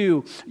not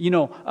to,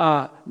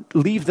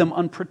 leave them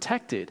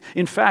unprotected.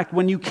 In fact,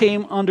 when you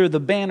came under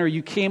the banner,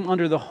 you came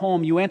under the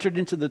home, you entered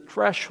into the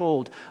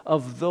threshold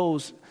of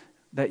those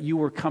that you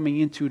were coming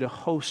into to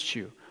host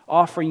you,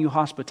 offering you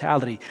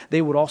hospitality.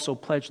 They would also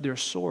pledge their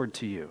sword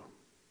to you.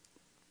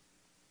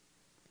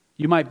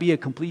 You might be a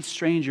complete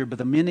stranger, but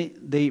the minute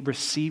they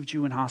received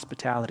you in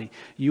hospitality,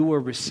 you were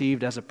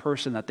received as a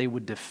person that they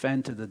would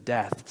defend to the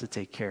death to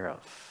take care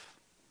of.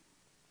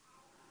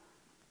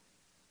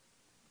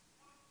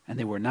 And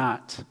they were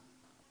not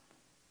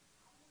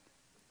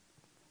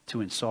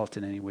to insult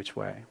in any which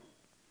way.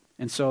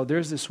 And so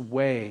there's this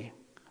way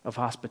of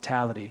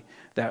hospitality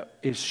that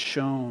is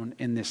shown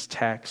in this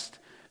text.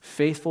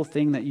 Faithful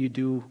thing that you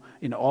do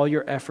in all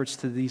your efforts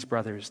to these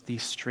brothers,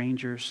 these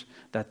strangers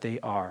that they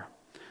are.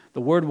 The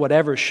word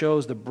whatever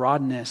shows the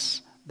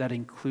broadness that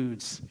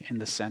includes in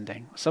the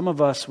sending. Some of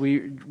us,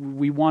 we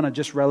want to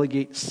just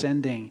relegate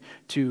sending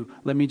to,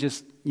 let me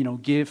just,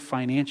 give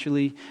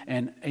financially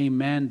and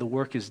amen, the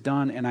work is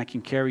done and I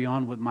can carry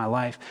on with my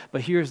life. But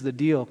here's the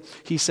deal.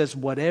 He says,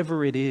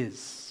 whatever it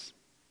is,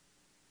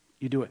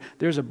 you do it.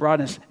 There's a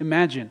broadness.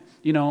 Imagine,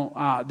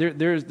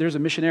 there's a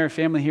missionary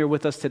family here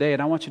with us today,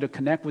 and I want you to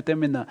connect with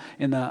them in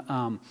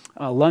the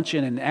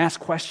luncheon and ask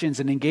questions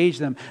and engage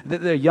them.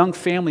 They're a young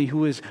family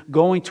who is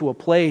going to a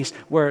place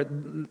where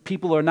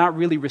people are not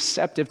really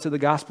receptive to the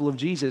gospel of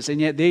Jesus,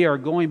 and yet they are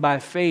going by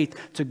faith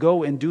to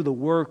go and do the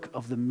work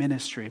of the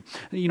ministry.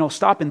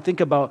 Stop and think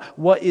about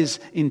what is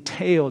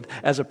entailed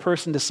as a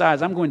person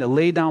decides, I'm going to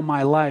lay down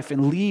my life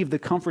and leave the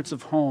comforts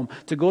of home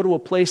to go to a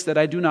place that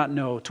I do not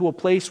know, to a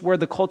place where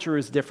the culture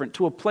is different,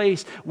 to a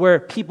place where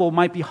people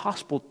might be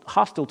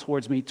hostile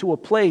towards me, to a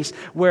place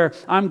where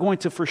I'm going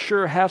to for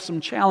sure have some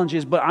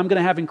challenges, but I'm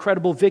going to have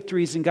incredible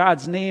victories in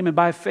God's name and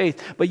by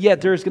faith. But yet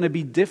there's going to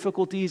be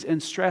difficulties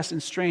and stress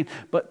and strain.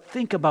 But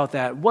think about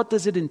that. What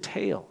does it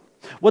entail?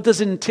 What does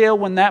it entail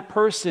when that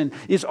person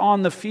is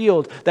on the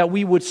field that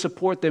we would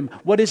support them?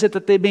 What is it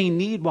that they may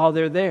need while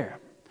they're there?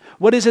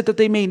 What is it that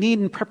they may need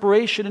in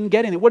preparation and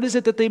getting it? What is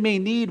it that they may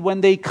need when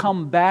they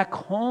come back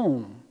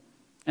home?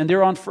 And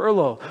they're on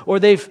furlough, or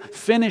they've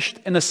finished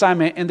an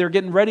assignment and they're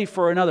getting ready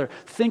for another.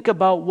 Think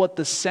about what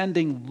the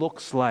sending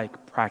looks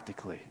like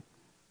practically.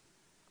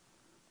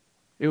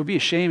 It would be a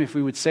shame if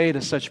we would say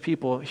to such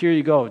people, here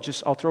you go,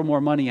 I'll throw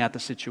more money at the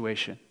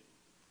situation.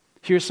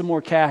 Here's some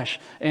more cash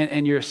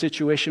and your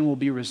situation will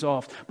be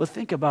resolved. But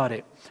think about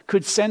it.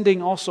 Could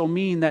sending also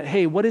mean that,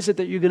 hey, what is it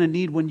that you're going to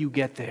need when you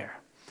get there?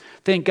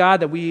 Thank God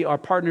that we are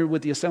partnered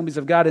with the Assemblies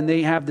of God and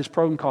they have this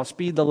program called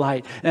Speed the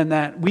Light, and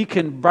that we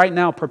can right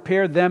now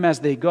prepare them as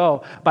they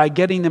go by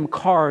getting them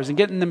cars and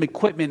getting them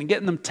equipment and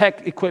getting them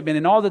tech equipment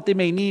and all that they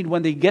may need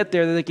when they get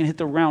there, that they can hit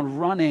the ground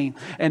running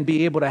and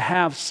be able to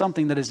have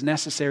something that is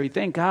necessary.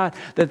 Thank God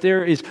that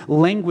there is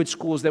language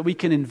schools that we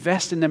can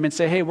invest in them and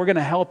say, hey, we're going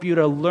to help you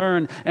to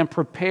learn and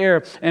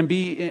prepare and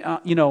be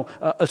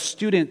a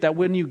student that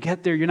when you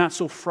get there, you're not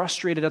so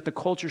frustrated at the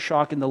culture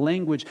shock and the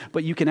language,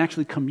 but you can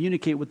actually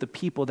communicate with the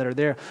people that are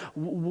there.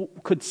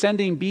 Could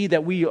sending be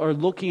that we are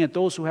looking at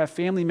those who have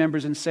family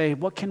members and say,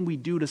 what can we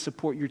do to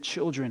support your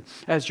children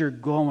as you're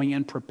going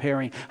and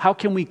preparing? How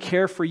can we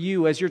care for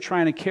you as you're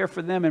trying to care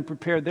for them and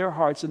prepare their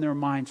hearts and their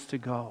minds to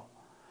go?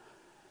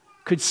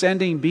 Could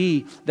sending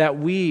be that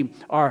we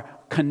are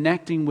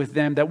connecting with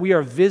them, that we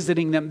are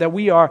visiting them, that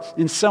we are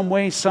in some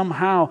way,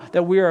 somehow,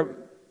 that we are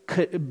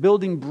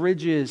building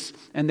bridges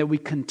and that we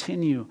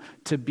continue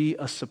to be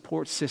a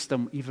support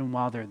system even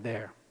while they're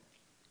there?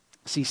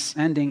 See,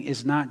 sending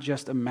is not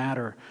just a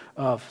matter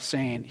of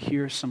saying,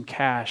 here's some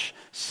cash,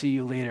 see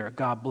you later,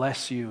 God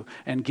bless you,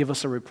 and give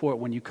us a report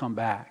when you come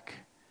back.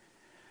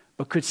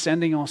 But could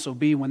sending also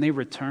be when they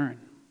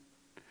return,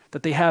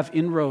 that they have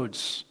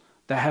inroads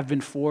that have been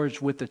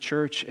forged with the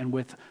church and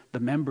with the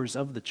members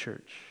of the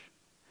church?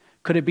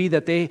 Could it be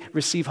that they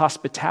receive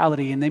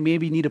hospitality and they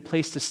maybe need a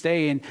place to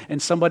stay,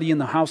 and somebody in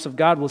the house of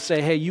God will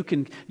say, hey, you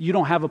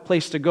don't have a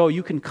place to go.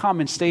 You can come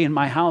and stay in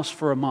my house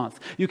for a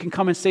month. You can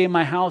come and stay in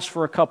my house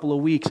for a couple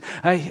of weeks.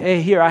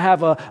 Hey, here, I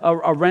have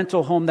a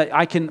rental home that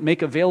I can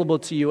make available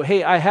to you.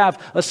 Hey, I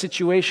have a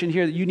situation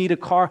here that you need a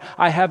car.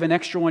 I have an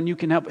extra one you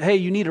can help. Hey,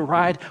 you need a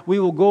ride. We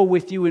will go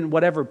with you in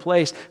whatever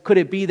place. Could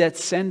it be that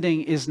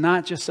sending is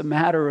not just a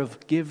matter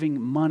of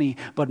giving money,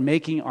 but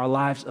making our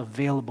lives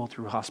available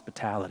through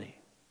hospitality?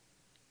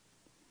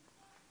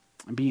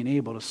 And being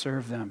able to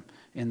serve them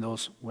in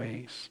those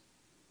ways.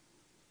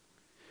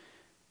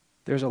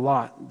 There's a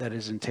lot that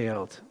is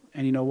entailed.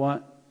 And you know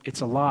what?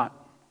 It's a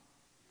lot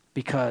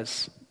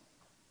because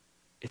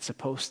it's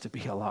supposed to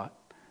be a lot.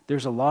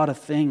 There's a lot of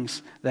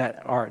things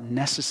that are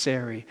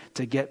necessary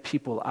to get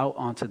people out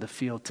onto the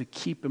field, to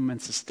keep them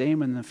and sustain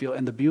them in the field.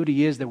 And the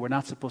beauty is that we're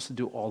not supposed to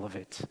do all of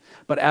it.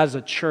 But as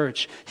a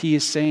church, he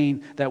is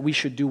saying that we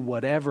should do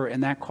whatever,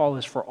 and that call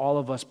is for all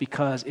of us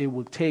because it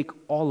will take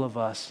all of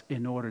us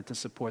in order to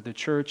support. The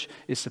church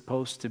is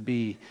supposed to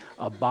be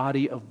a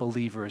body of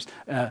believers,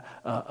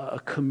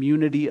 a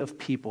community of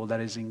people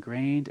that is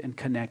ingrained and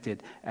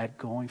connected at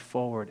going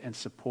forward and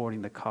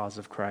supporting the cause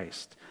of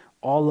Christ.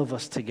 All of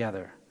us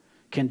together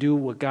can do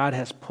what God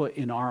has put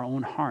in our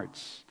own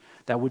hearts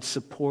that would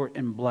support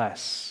and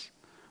bless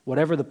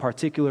whatever the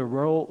particular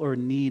role or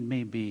need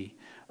may be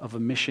of a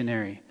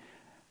missionary.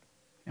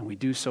 And we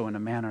do so in a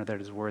manner that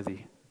is worthy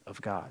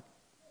of God.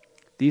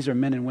 These are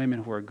men and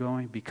women who are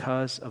going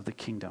because of the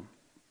kingdom,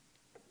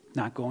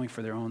 not going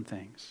for their own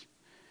things.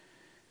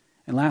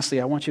 And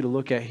lastly, I want you to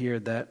look at here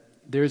that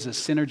there's a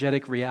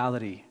synergetic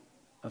reality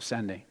of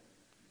sending.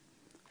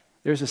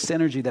 There's a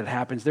synergy that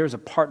happens. There's a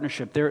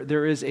partnership.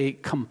 There is a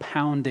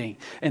compounding,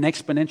 an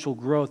exponential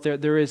growth.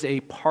 There is a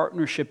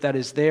partnership that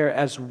is there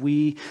as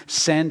we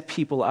send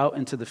people out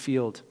into the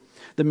field.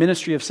 The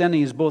ministry of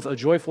sending is both a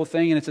joyful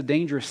thing and it's a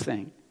dangerous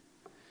thing.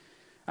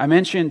 I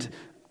mentioned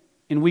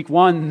in week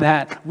 1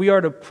 that we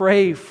are to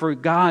pray for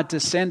God to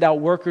send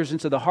out workers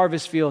into the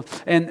harvest field.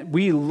 And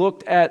we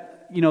looked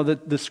at,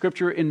 the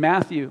scripture in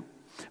Matthew.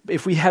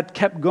 If we had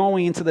kept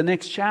going into the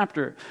next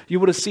chapter, you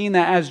would have seen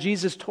that as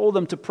Jesus told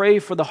them to pray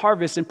for the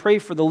harvest and pray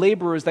for the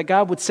laborers, that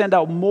God would send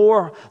out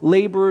more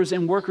laborers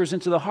and workers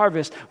into the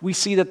harvest. We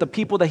see that the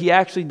people that he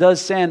actually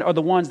does send are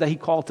the ones that he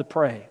called to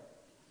pray.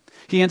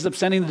 He ends up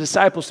sending the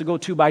disciples to go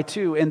 2 by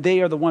 2, and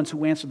they are the ones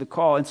who answer the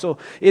call. And so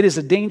it is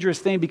a dangerous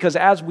thing because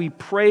as we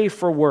pray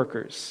for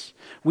workers,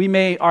 we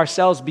may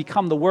ourselves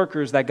become the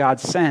workers that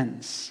God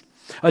sends.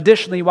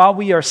 Additionally, while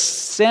we are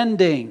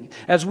sending,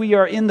 as we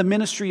are in the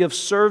ministry of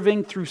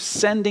serving through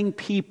sending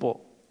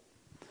people,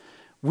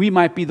 we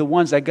might be the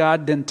ones that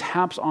God then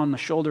taps on the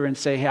shoulder and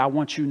say, hey, I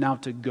want you now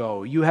to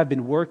go. You have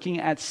been working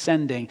at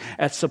sending,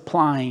 at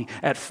supplying,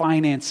 at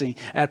financing,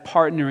 at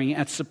partnering,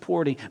 at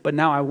supporting, but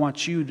now I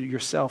want you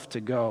yourself to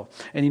go.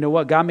 And you know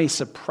what? God may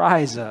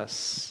surprise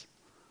us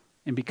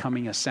in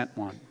becoming a sent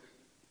one.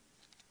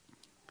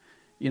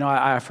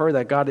 I've heard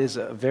that God is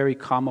a very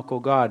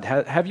comical God.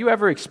 Have you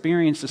ever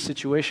experienced a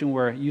situation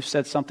where you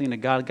said something to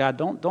God, God,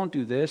 don't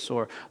do this,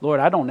 or Lord,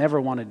 I don't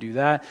ever want to do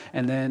that,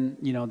 and then,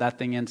 that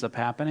thing ends up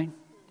happening?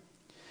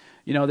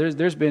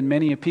 There's been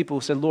many people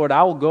who said, Lord,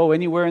 I will go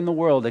anywhere in the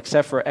world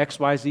except for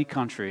XYZ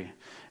country.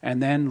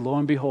 And then, lo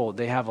and behold,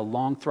 they have a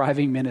long,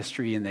 thriving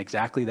ministry in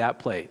exactly that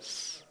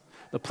place.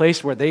 The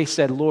place where they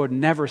said, Lord,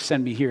 never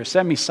send me here.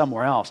 Send me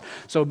somewhere else.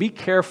 So be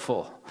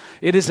careful.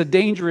 It is a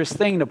dangerous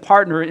thing to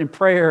partner in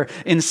prayer,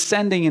 in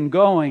sending and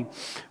going.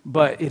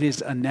 But it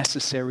is a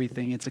necessary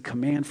thing. It's a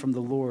command from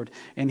the Lord.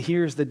 And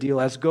here's the deal.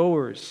 As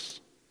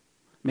goers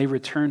may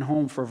return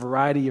home for a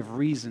variety of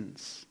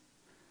reasons,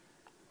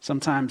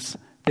 sometimes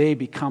they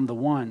become the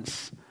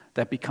ones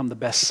that become the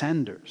best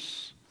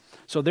senders.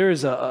 So there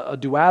is a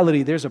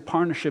duality, there's a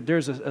partnership,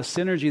 there's a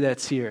synergy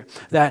that's here.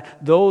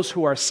 That those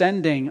who are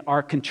sending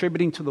are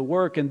contributing to the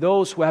work, and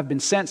those who have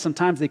been sent,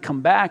 sometimes they come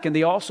back and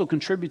they also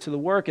contribute to the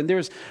work. And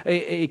there's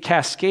a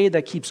cascade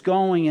that keeps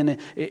going, and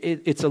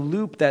it's a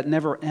loop that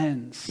never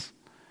ends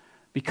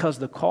because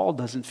the call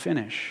doesn't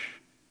finish.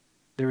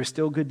 There is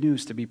still good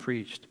news to be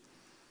preached.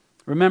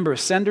 Remember,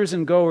 senders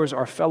and goers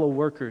are fellow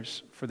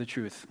workers for the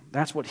truth.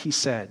 That's what he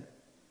said.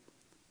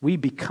 We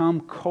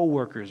become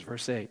co-workers,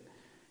 verse 8.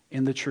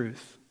 In the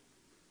truth.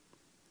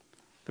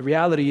 The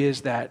reality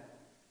is that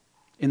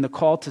in the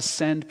call to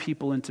send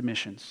people into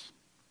missions,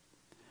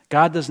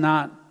 God does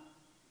not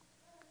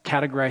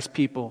categorize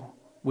people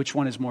which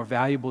one is more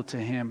valuable to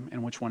him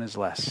and which one is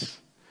less.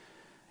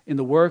 In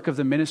the work of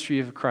the ministry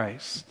of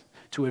Christ,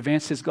 to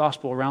advance his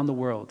gospel around the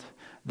world,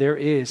 there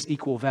is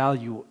equal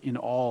value in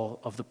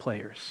all of the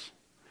players.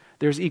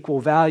 There's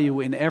equal value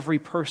in every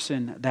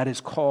person that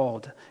is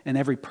called and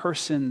every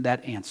person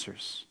that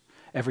answers.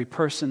 Every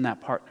person that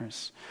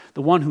partners.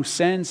 The one who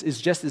sends is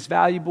just as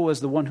valuable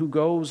as the one who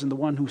goes and the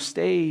one who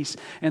stays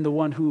and the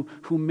one who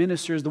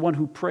ministers, the one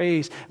who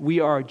prays. We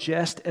are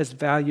just as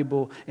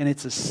valuable, and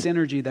it's a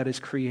synergy that is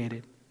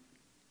created.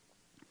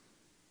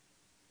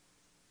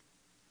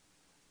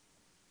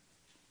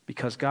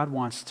 Because God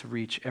wants to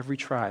reach every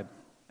tribe,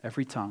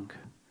 every tongue,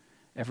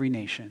 every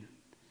nation,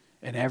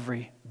 and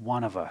every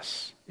one of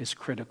us is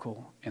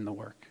critical in the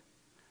work.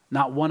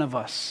 Not one of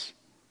us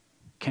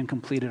can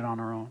complete it on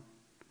our own.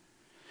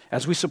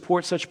 As we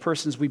support such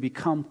persons, we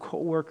become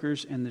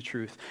co-workers in the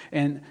truth.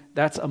 And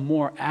that's a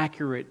more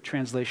accurate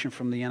translation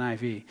from the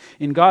NIV.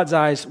 In God's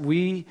eyes,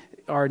 we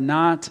are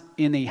not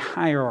in a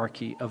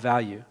hierarchy of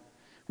value,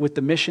 with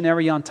the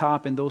missionary on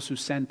top and those who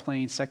send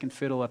playing second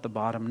fiddle at the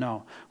bottom.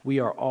 No, we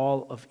are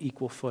all of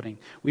equal footing.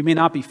 We may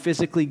not be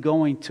physically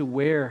going to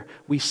where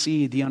we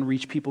see the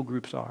unreached people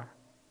groups are.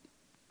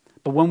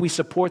 But when we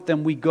support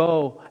them, we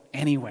go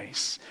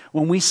anyways.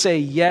 When we say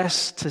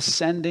yes to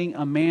sending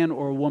a man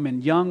or a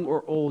woman, young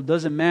or old,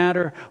 doesn't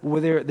matter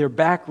whether their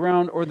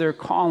background or their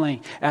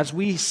calling, as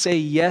we say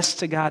yes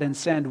to God and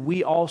send,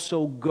 we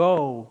also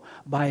go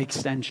by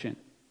extension.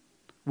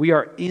 We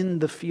are in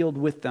the field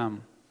with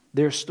them.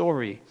 Their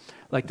story,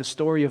 like the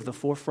story of the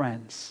 4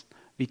 friends,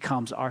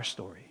 becomes our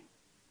story.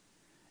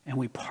 And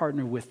we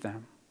partner with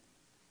them.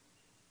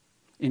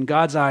 In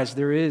God's eyes,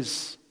 there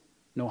is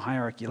no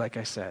hierarchy, like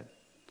I said.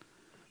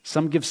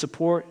 Some give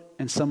support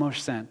and some are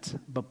sent,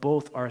 but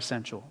both are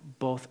essential.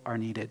 Both are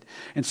needed.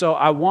 And so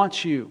I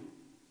want you,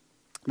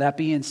 that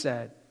being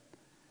said,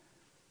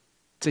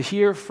 to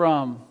hear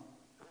from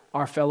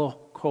our fellow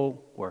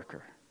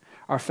co-worker,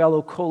 our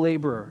fellow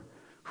co-laborer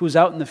who's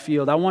out in the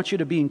field. I want you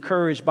to be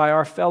encouraged by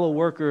our fellow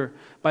worker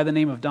by the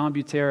name of Don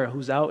Butera,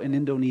 who's out in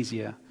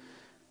Indonesia.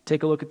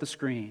 Take a look at the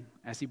screen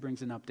as he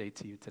brings an update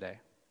to you today.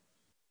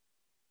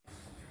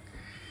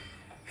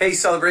 Hey,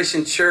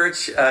 Celebration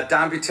Church,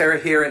 Don Butera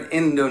here in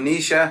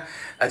Indonesia.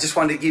 I just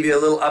wanted to give you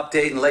a little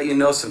update and let you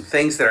know some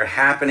things that are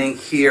happening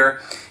here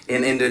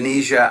in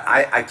Indonesia.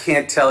 I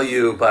can't tell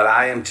you, but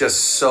I am just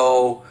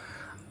so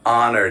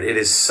honored. It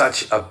is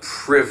such a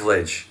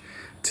privilege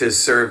to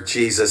serve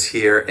Jesus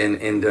here in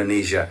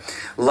Indonesia.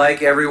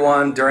 Like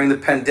everyone during the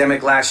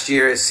pandemic last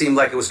year, it seemed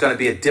like it was going to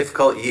be a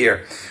difficult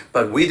year,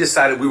 but we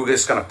decided we were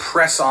just going to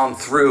press on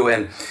through.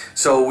 And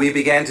so we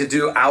began to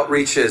do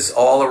outreaches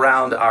all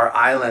around our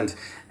island.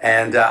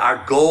 And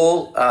our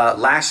goal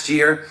last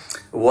year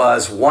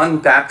was one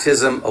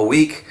baptism a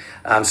week.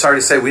 I'm sorry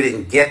to say we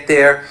didn't get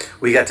there.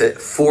 We got to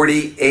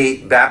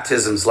 48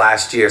 baptisms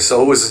last year.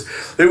 So it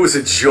was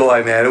a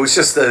joy, man.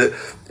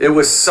 It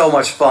was so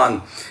much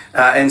fun.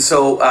 And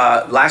so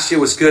last year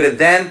was good. And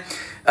then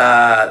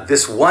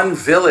this one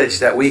village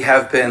that we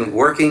have been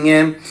working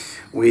in,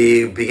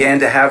 we began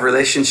to have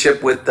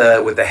relationship with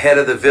the head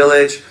of the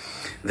village.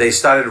 They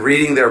started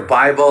reading their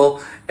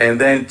Bible. And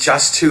then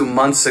just 2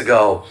 months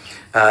ago,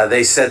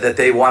 they said that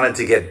they wanted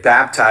to get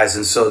baptized.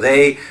 And so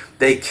they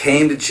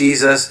came to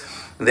Jesus.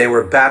 They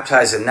were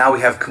baptized, and now we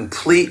have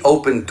complete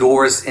open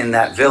doors in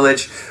that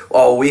village.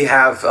 Oh, we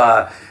have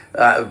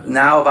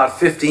now about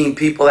 15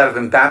 people that have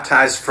been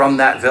baptized from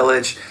that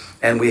village,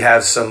 and we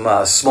have some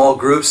small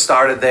groups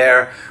started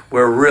there.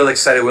 We're really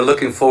excited. We're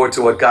looking forward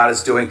to what God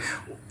is doing.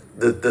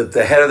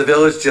 The head of the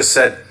village just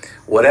said,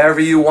 whatever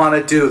you want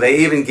to do. They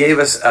even gave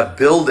us a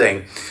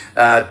building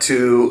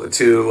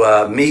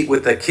to meet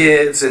with the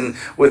kids and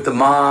with the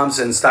moms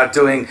and start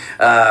doing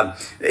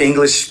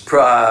English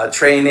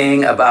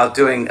training, about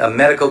doing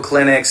medical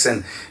clinics.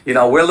 And,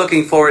 we're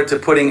looking forward to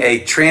putting a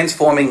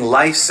Transforming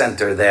Life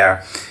Center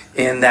there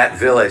in that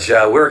village.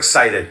 We're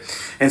excited.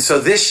 And so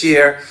this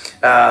year,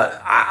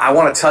 I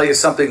want to tell you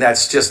something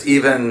that's just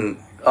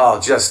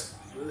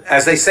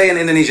as they say in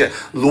Indonesia,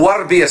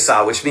 luar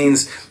biasa, which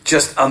means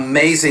just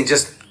amazing,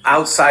 just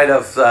outside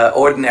of the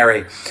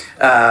ordinary.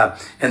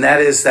 And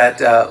that is that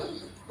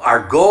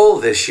our goal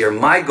this year,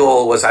 my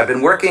goal was, I've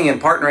been working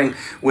and partnering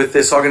with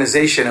this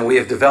organization, and we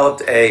have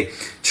developed a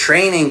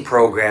training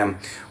program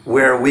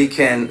where we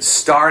can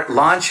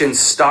launch and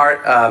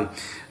start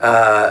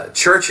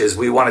churches.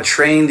 We want to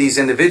train these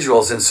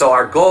individuals. And so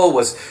our goal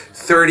was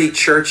 30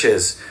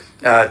 churches,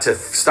 to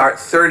start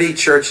 30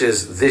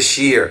 churches this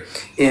year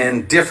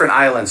in different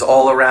islands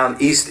all around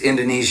East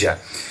Indonesia.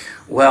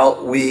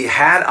 Well, we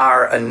had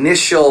our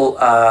initial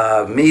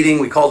meeting.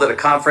 We called it a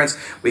conference.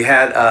 We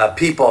had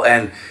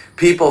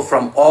people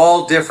from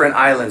all different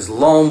islands: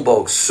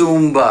 Lombok,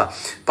 Sumba,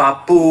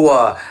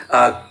 Papua,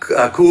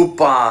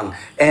 Kupang,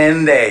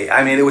 Ende.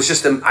 I mean, it was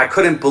just, I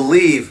couldn't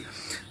believe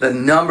the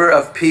number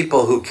of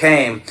people who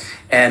came.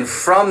 And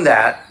from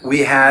that,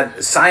 we had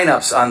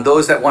signups on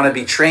those that want to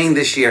be trained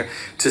this year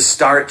to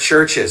start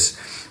churches.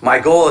 My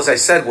goal, as I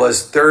said,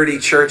 was 30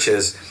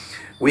 churches.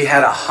 We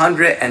had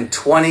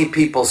 120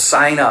 people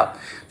sign up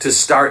to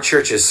start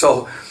churches.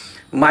 So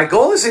my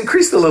goal has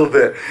increased a little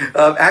bit.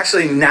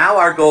 Actually, now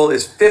our goal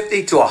is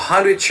 50 to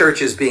 100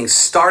 churches being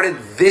started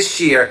this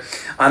year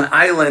on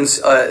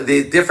islands,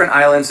 the different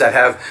islands that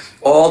have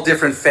all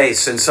different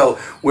faiths. And so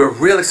we're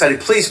real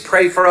excited. Please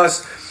pray for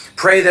us.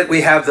 Pray that we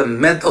have the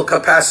mental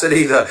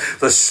capacity, the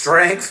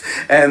strength,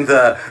 and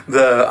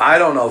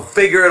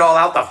figure it all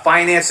out, the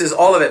finances,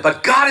 all of it.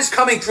 But God is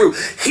coming through.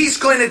 He's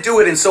going to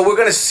do it. And so we're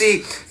going to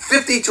see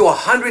 50 to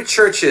 100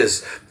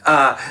 churches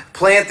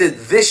planted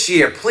this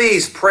year.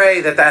 Please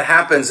pray that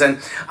happens. And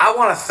I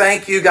want to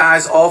thank you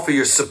guys all for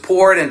your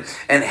support and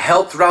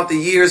help throughout the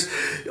years.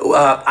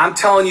 I'm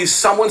telling you,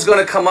 someone's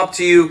going to come up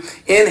to you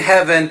in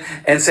heaven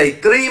and say,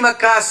 Terima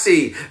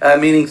kasih,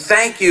 meaning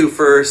thank you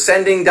for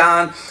sending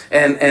Don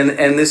and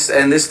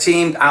this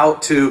team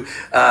out to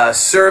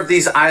serve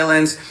these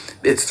islands.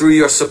 It's through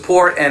your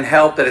support and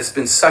help that it's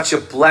been such a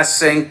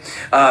blessing.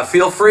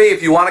 Feel free,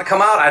 if you want to come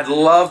out, I'd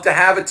love to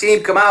have a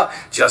team come out.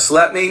 Just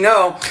let me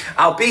know.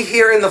 I'll be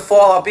here in the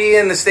fall. I'll be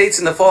in the States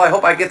in the fall. I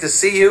hope I get to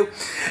see you.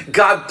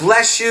 God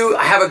bless you.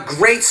 Have a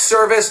great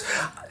service.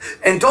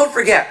 And don't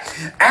forget,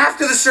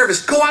 after the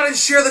service, go out and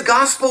share the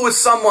gospel with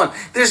someone.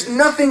 There's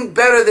nothing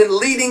better than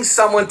leading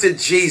someone to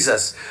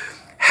Jesus.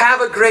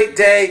 Have a great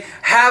day.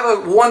 Have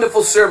a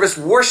wonderful service.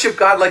 Worship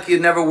God like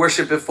you've never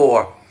worshiped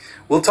before.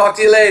 We'll talk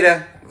to you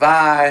later.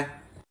 Bye.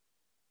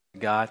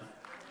 God,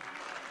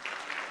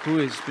 who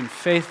has been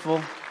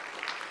faithful.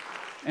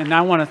 And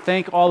I want to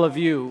thank all of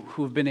you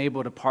who have been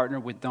able to partner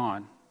with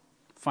Don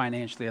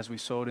financially as we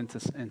sowed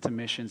into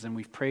missions and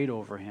we've prayed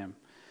over him.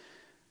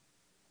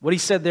 What he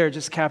said there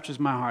just captures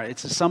my heart.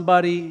 It's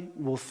somebody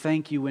will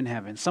thank you in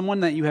heaven.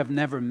 Someone that you have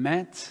never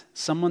met,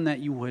 someone that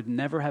you would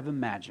never have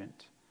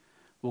imagined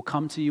will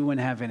come to you in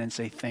heaven and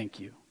say thank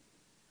you.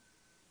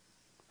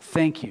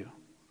 Thank you.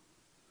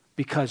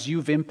 Because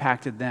you've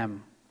impacted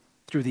them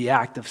through the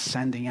act of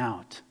sending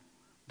out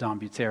Don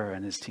Butera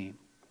and his team.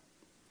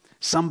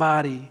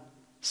 Somebody,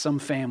 some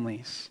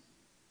families,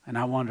 and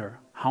I wonder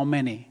how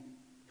many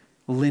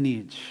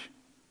lineage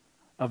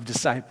of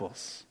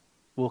disciples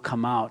will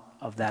come out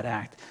of that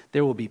act.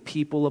 There will be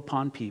people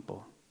upon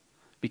people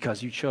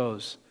because you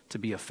chose to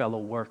be a fellow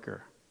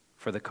worker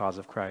for the cause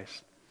of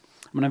Christ.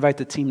 I'm going to invite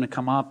the team to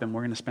come up, and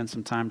we're going to spend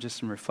some time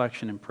just in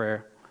reflection and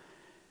prayer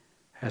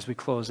as we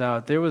close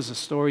out. There was a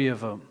story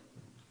of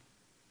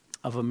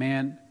a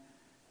man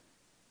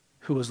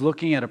who was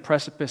looking at a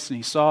precipice, and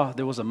he saw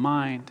there was a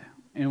mine,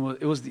 and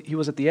he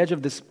was at the edge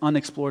of this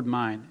unexplored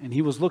mine, and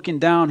he was looking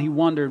down. He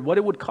wondered what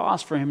it would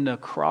cost for him to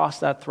cross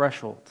that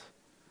threshold,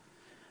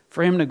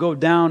 for him to go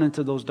down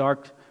into those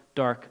dark,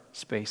 dark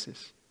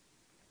spaces.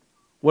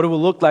 What it would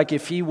look like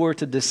if he were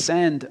to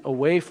descend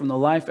away from the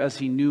life as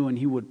he knew, and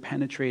he would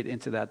penetrate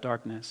into that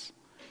darkness.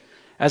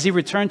 As he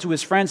returned to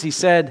his friends, he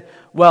said,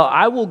 "Well,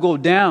 I will go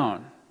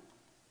down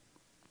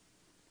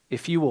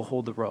if you will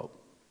hold the rope.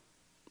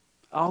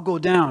 I'll go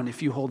down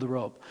if you hold the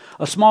rope."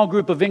 A small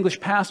group of English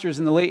pastors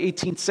in the late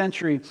 18th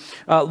century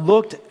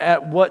looked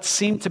at what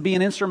seemed to be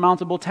an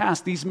insurmountable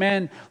task. These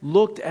men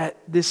looked at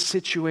this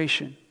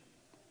situation.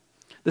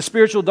 The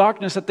spiritual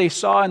darkness that they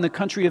saw in the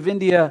country of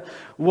India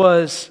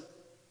was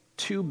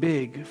too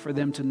big for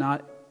them to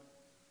not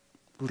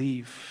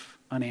leave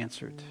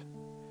unanswered,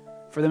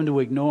 for them to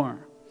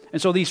ignore.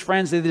 And so these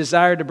friends, they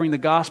desired to bring the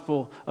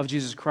gospel of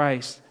Jesus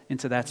Christ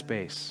into that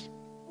space,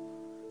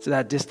 to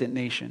that distant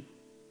nation.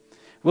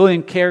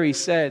 William Carey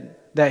said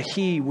that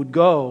he would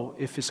go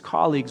if his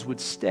colleagues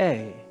would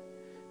stay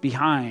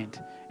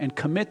behind and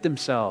commit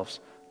themselves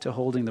to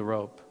holding the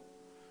rope.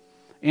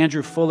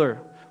 Andrew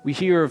Fuller, we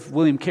hear of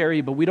William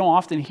Carey, but we don't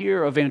often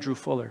hear of Andrew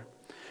Fuller.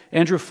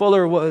 Andrew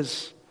Fuller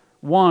was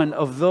one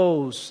of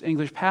those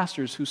English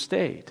pastors who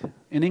stayed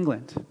in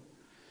England.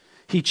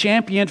 He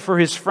championed for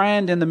his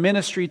friend in the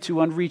ministry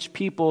to unreached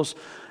peoples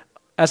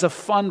as a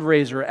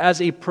fundraiser,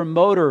 as a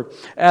promoter,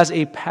 as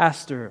a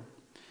pastor.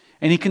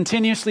 And he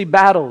continuously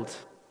battled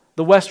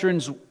the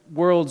Western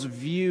world's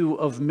view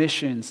of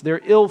missions, their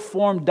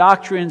ill-formed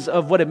doctrines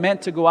of what it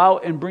meant to go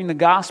out and bring the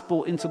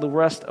gospel into the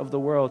rest of the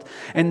world.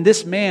 And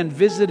this man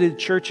visited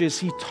churches.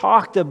 He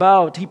talked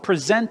about, he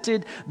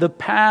presented the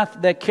path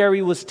that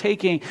Carey was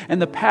taking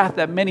and the path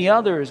that many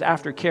others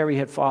after Carey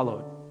had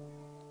followed,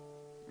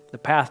 the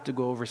path to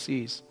go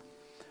overseas.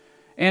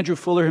 Andrew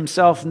Fuller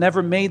himself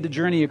never made the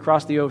journey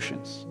across the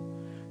oceans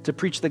to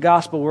preach the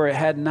gospel where it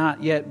had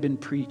not yet been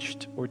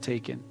preached or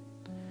taken.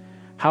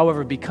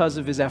 However, because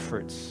of his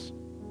efforts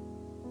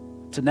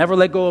to never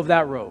let go of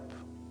that rope,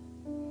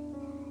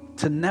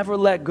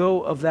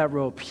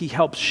 he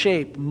helped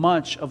shape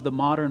much of the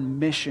modern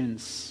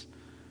missions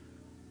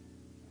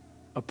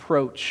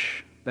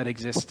approach that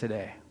exists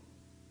today.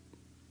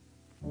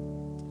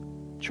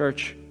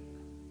 Church,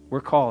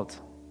 we're called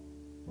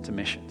to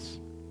missions.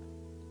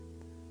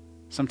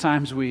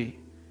 Sometimes we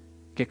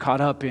get caught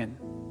up in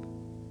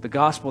the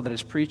gospel that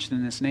is preached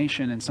in this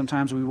nation, and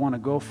sometimes we want to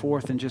go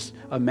forth and just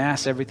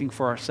amass everything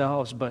for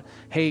ourselves. But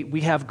hey,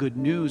 we have good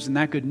news, and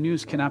that good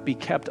news cannot be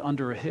kept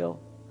under a hill.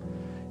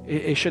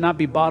 It should not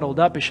be bottled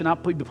up. It should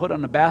not be put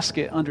on a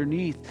basket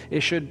underneath. It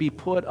should be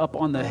put up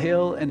on the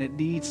hill, and it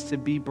needs to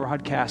be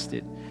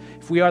broadcasted.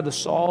 If we are the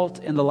salt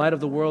and the light of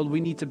the world, we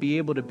need to be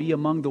able to be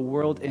among the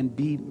world and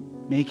be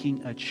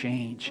making a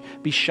change,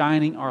 be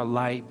shining our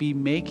light, be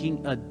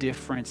making a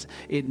difference.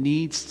 It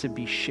needs to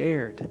be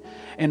shared.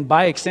 And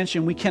by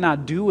extension, we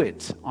cannot do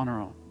it on our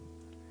own.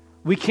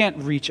 We can't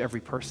reach every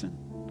person.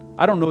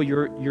 I don't know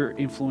your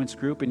influence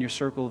group and your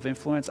circle of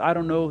influence. I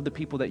don't know the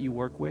people that you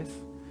work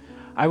with.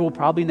 I will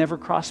probably never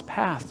cross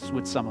paths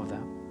with some of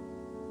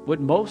them, with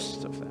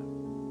most of them.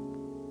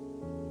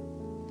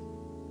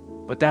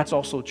 But that's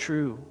also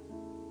true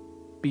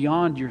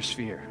beyond your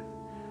sphere.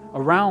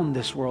 Around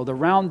this world,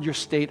 around your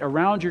state,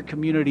 around your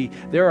community,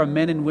 there are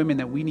men and women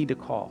that we need to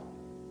call.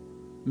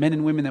 Men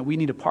and women that we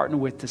need to partner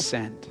with to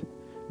send,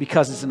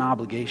 because it's an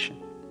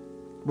obligation.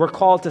 We're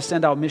called to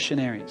send out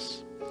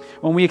missionaries.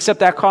 When we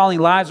accept that calling,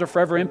 lives are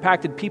forever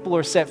impacted. People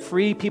are set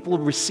free. People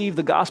receive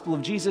the gospel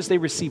of Jesus. They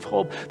receive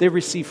hope. They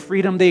receive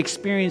freedom. They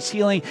experience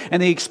healing. And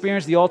they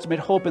experience the ultimate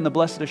hope and the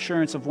blessed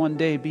assurance of one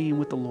day being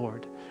with the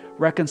Lord,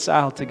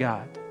 reconciled to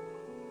God.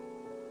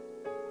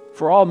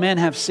 For all men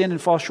have sinned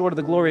and fall short of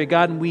the glory of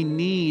God, and we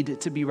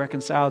need to be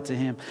reconciled to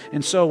Him.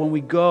 And so when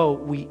we go,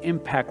 we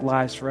impact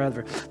lives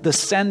forever. The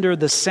sender,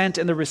 the sent,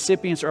 and the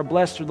recipients are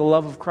blessed through the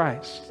love of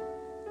Christ.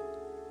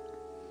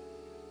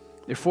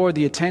 Therefore,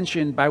 the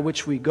attention by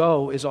which we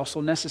go is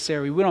also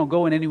necessary. We don't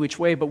go in any which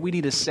way, but we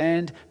need to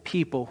send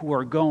people who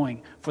are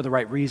going for the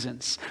right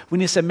reasons. We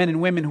need to send men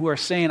and women who are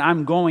saying,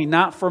 I'm going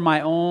not for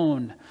my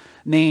own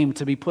name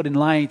to be put in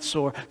lights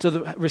or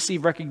to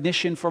receive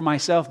recognition for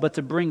myself, but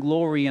to bring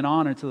glory and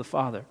honor to the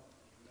Father.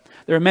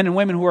 There are men and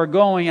women who are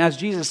going, as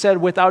Jesus said,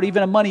 without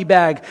even a money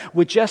bag,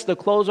 with just the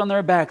clothes on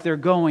their back. They're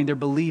going, they're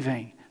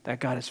believing that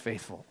God is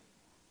faithful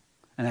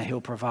and that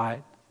He'll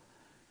provide.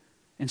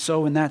 And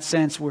so in that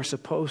sense, we're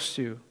supposed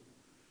to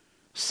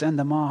send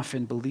them off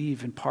and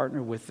believe and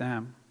partner with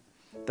them,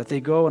 that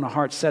they go in a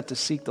heart set to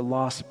seek the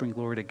lost to bring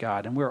glory to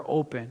God. And we're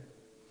open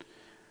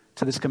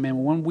to this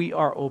commandment. When we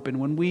are open,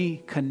 when we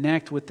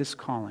connect with this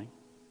calling,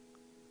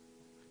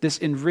 this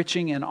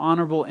enriching and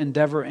honorable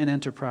endeavor and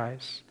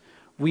enterprise,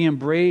 we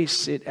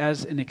embrace it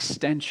as an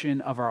extension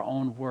of our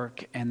own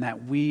work, and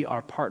that we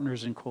are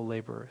partners and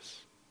co-laborers.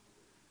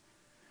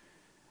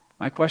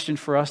 My question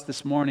for us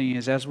this morning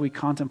is, as we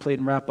contemplate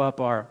and wrap up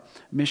our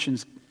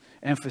missions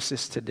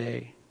emphasis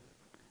today,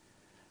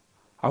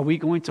 are we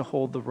going to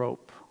hold the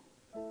rope?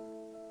 I'm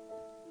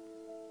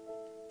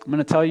going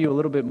to tell you a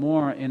little bit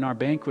more in our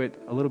banquet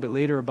a little bit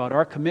later about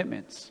our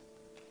commitments.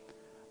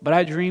 But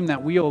I dream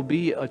that we will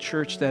be a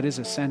church that is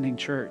a sending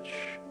church,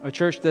 a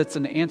church that's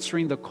an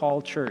answering the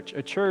call church,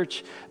 a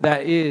church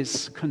that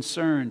is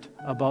concerned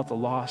about the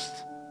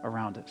lost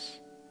around us.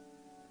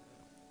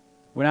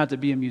 We're not to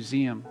be a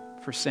museum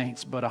for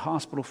saints, but a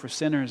hospital for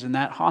sinners, and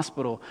that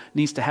hospital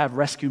needs to have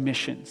rescue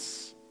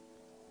missions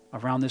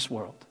around this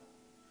world,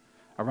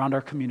 around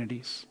our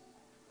communities,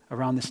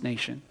 around this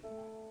nation.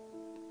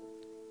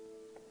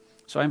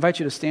 So I invite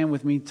you to stand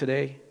with me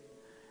today,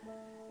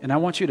 and I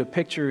want you to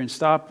picture and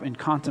stop and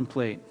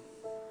contemplate.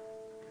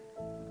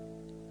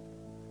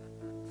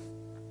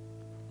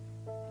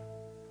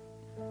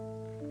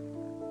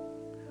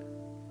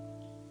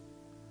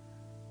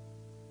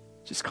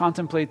 Just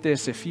contemplate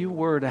this. If you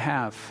were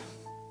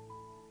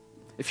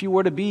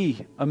to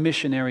be a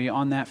missionary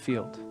on that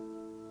field,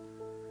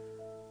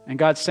 and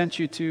God sent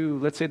you to,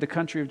 let's say, the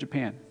country of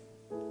Japan,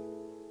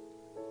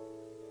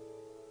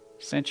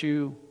 sent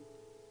you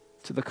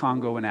to the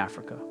Congo in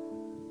Africa,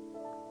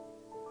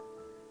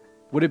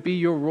 would it be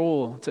your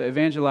role to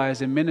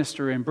evangelize and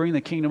minister and bring the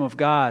kingdom of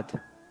God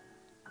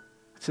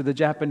to the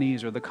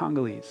Japanese or the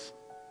Congolese?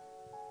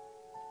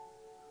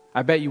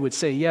 I bet you would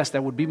say, yes,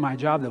 that would be my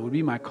job, that would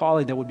be my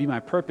calling, that would be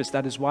my purpose.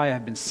 That is why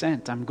I've been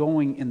sent. I'm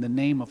going in the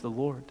name of the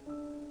Lord.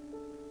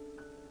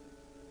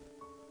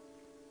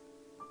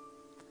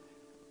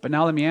 But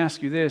now let me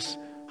ask you this.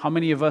 How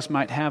many of us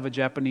might have a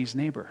Japanese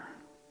neighbor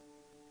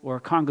or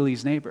a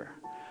Congolese neighbor?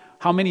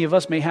 How many of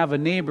us may have a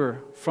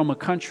neighbor from a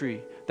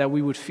country that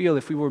we would feel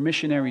if we were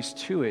missionaries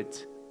to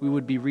it, we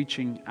would be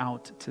reaching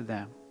out to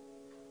them?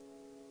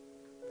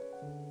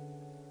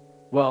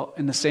 Well,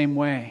 in the same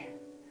way,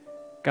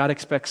 God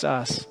expects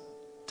us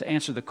to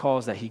answer the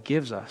calls that He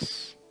gives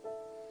us.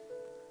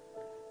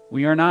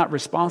 We are not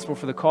responsible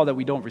for the call that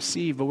we don't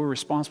receive, but we're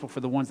responsible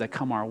for the ones that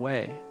come our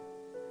way.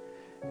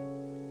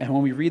 And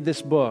when we read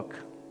this book,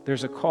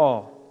 there's a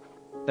call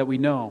that we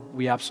know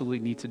we absolutely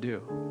need to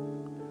do.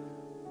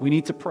 We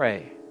need to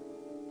pray.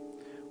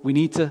 We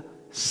need to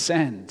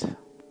send.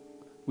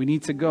 We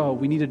need to go.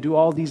 We need to do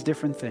all these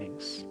different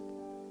things.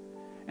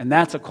 And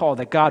that's a call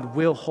that God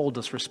will hold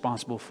us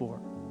responsible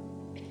for.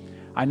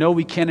 I know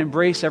we can't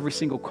embrace every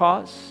single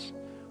cause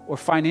or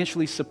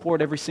financially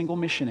support every single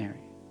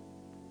missionary.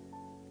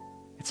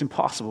 It's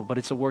impossible, but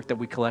it's a work that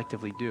we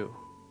collectively do.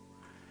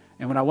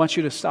 And what I want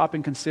you to stop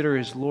and consider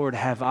is, Lord,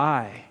 have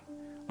I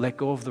let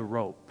go of the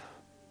rope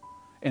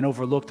and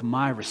overlooked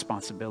my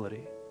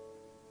responsibility?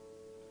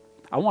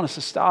 I want us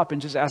to stop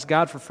and just ask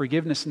God for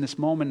forgiveness in this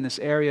moment, in this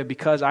area,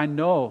 because I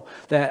know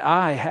that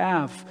I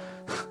have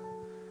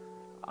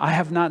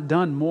not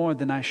done more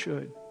than I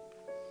should.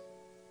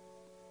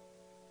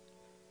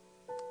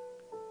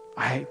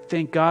 I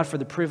thank God for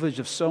the privilege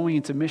of sowing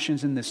into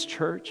missions in this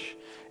church.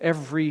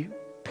 Every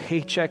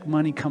paycheck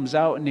money comes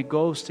out and it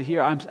goes to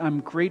here. I'm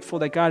grateful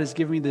that God has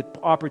given me the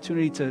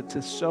opportunity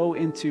to sow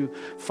into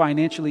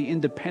financially,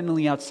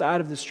 independently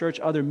outside of this church,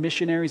 other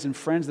missionaries and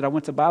friends that I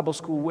went to Bible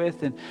school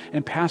with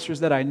and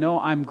pastors that I know.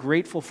 I'm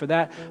grateful for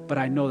that, but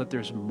I know that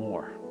there's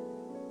more.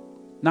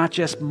 Not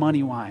just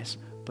money-wise,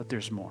 but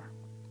there's more.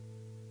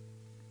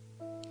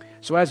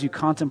 So as you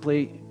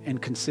contemplate and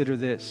consider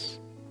this,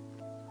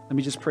 let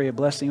me just pray a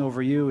blessing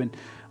over you. And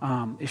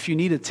if you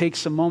need to take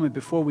some moment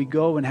before we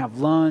go and have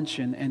lunch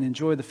and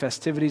enjoy the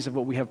festivities of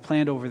what we have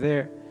planned over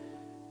there,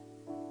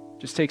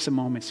 just take some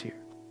moments here.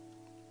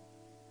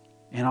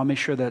 And I'll make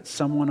sure that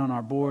someone on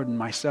our board and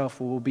myself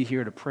will be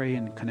here to pray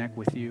and connect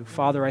with you.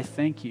 Father, I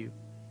thank you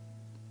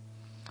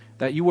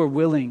that you were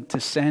willing to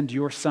send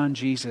your son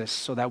Jesus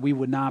so that we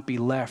would not be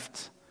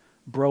left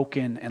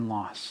broken and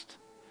lost.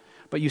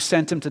 But you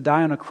sent him to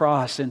die on a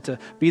cross and to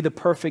be the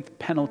perfect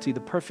penalty, the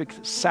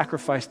perfect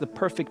sacrifice, the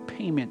perfect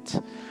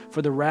payment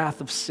for the wrath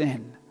of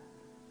sin.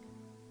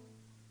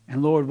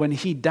 And Lord, when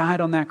he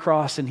died on that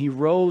cross and he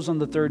rose on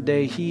the third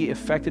day, he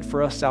effected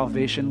for us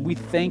salvation. We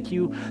thank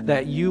you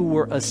that you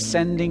were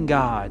ascending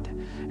God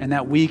and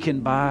that we can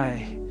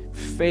by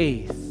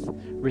faith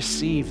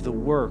receive the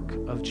work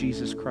of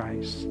Jesus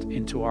Christ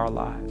into our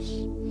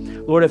lives.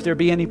 Lord, if there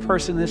be any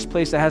person in this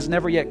place that has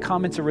never yet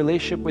come into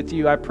relationship with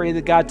you, I pray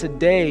that God,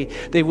 today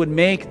they would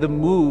make the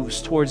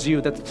moves towards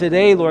you. That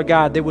today, Lord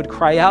God, they would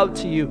cry out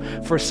to you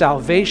for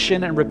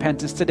salvation and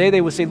repentance. Today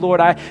they would say, Lord,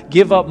 I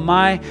give up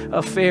my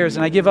affairs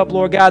and I give up,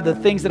 Lord God, the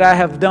things that I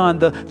have done,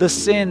 the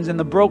sins and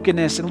the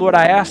brokenness. And Lord,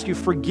 I ask you,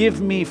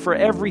 forgive me for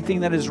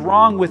everything that is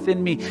wrong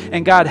within me.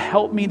 And God,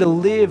 help me to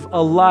live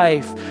a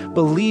life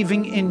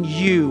believing in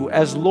you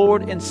as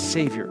Lord and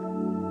Savior.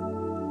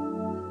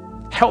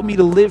 Help me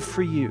to live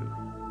for you.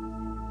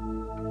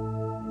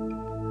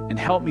 And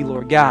help me,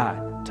 Lord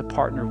God, to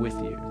partner with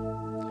you.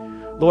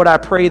 Lord, I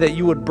pray that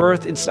you would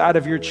birth inside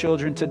of your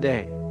children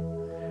today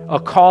a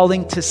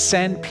calling to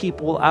send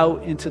people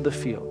out into the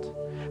field.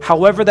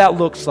 However that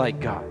looks like,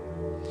 God.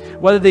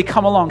 whether they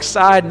come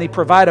alongside and they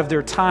provide of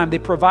their time, they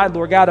provide,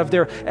 Lord God, of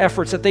their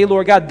efforts, that they,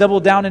 Lord God, double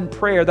down in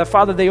prayer, that,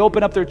 Father, they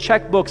open up their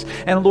checkbooks,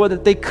 and, Lord,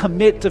 that they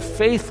commit to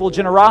faithful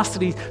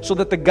generosity so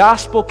that the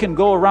gospel can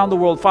go around the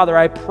world. Father,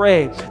 I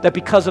pray that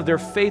because of their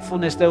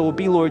faithfulness, there will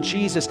be, Lord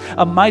Jesus,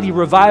 a mighty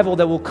revival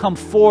that will come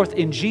forth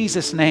in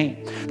Jesus'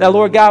 name. That,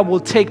 Lord God, will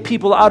take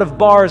people out of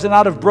bars and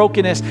out of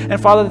brokenness,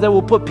 and, Father, that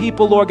will put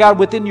people, Lord God,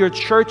 within your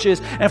churches,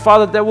 and,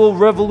 Father, that will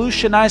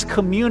revolutionize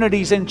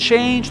communities and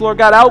change, Lord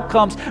God,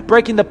 outcomes,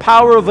 breaking the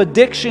power of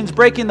addictions,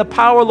 breaking the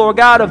power, Lord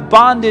God, of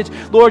bondage.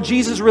 Lord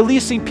Jesus,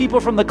 releasing people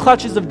from the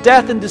clutches of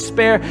death and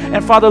despair,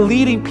 and, Father,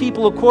 leading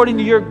people according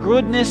to your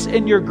goodness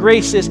and your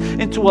graces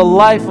into a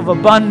life of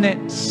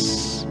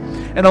abundance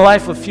and a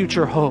life of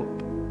future hope.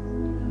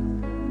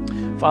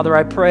 Father,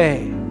 I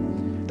pray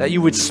that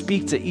you would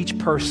speak to each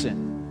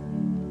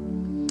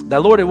person.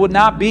 That, Lord, it would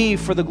not be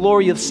for the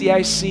glory of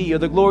CIC or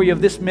the glory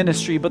of this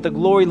ministry, but the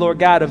glory, Lord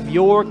God, of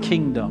your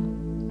kingdom.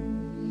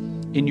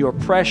 In your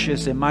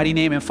precious and mighty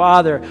name. And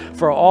Father,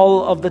 for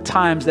all of the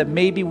times that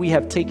maybe we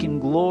have taken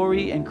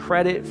glory and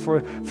credit for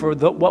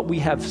what we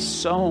have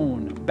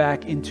sown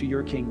back into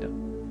your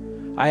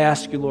kingdom, I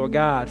ask you, Lord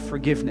God,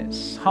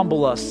 forgiveness.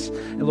 Humble us,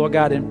 and Lord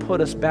God, and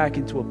put us back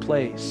into a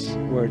place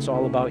where it's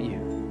all about you.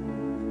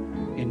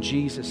 In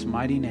Jesus'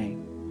 mighty name,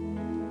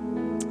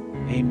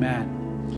 amen.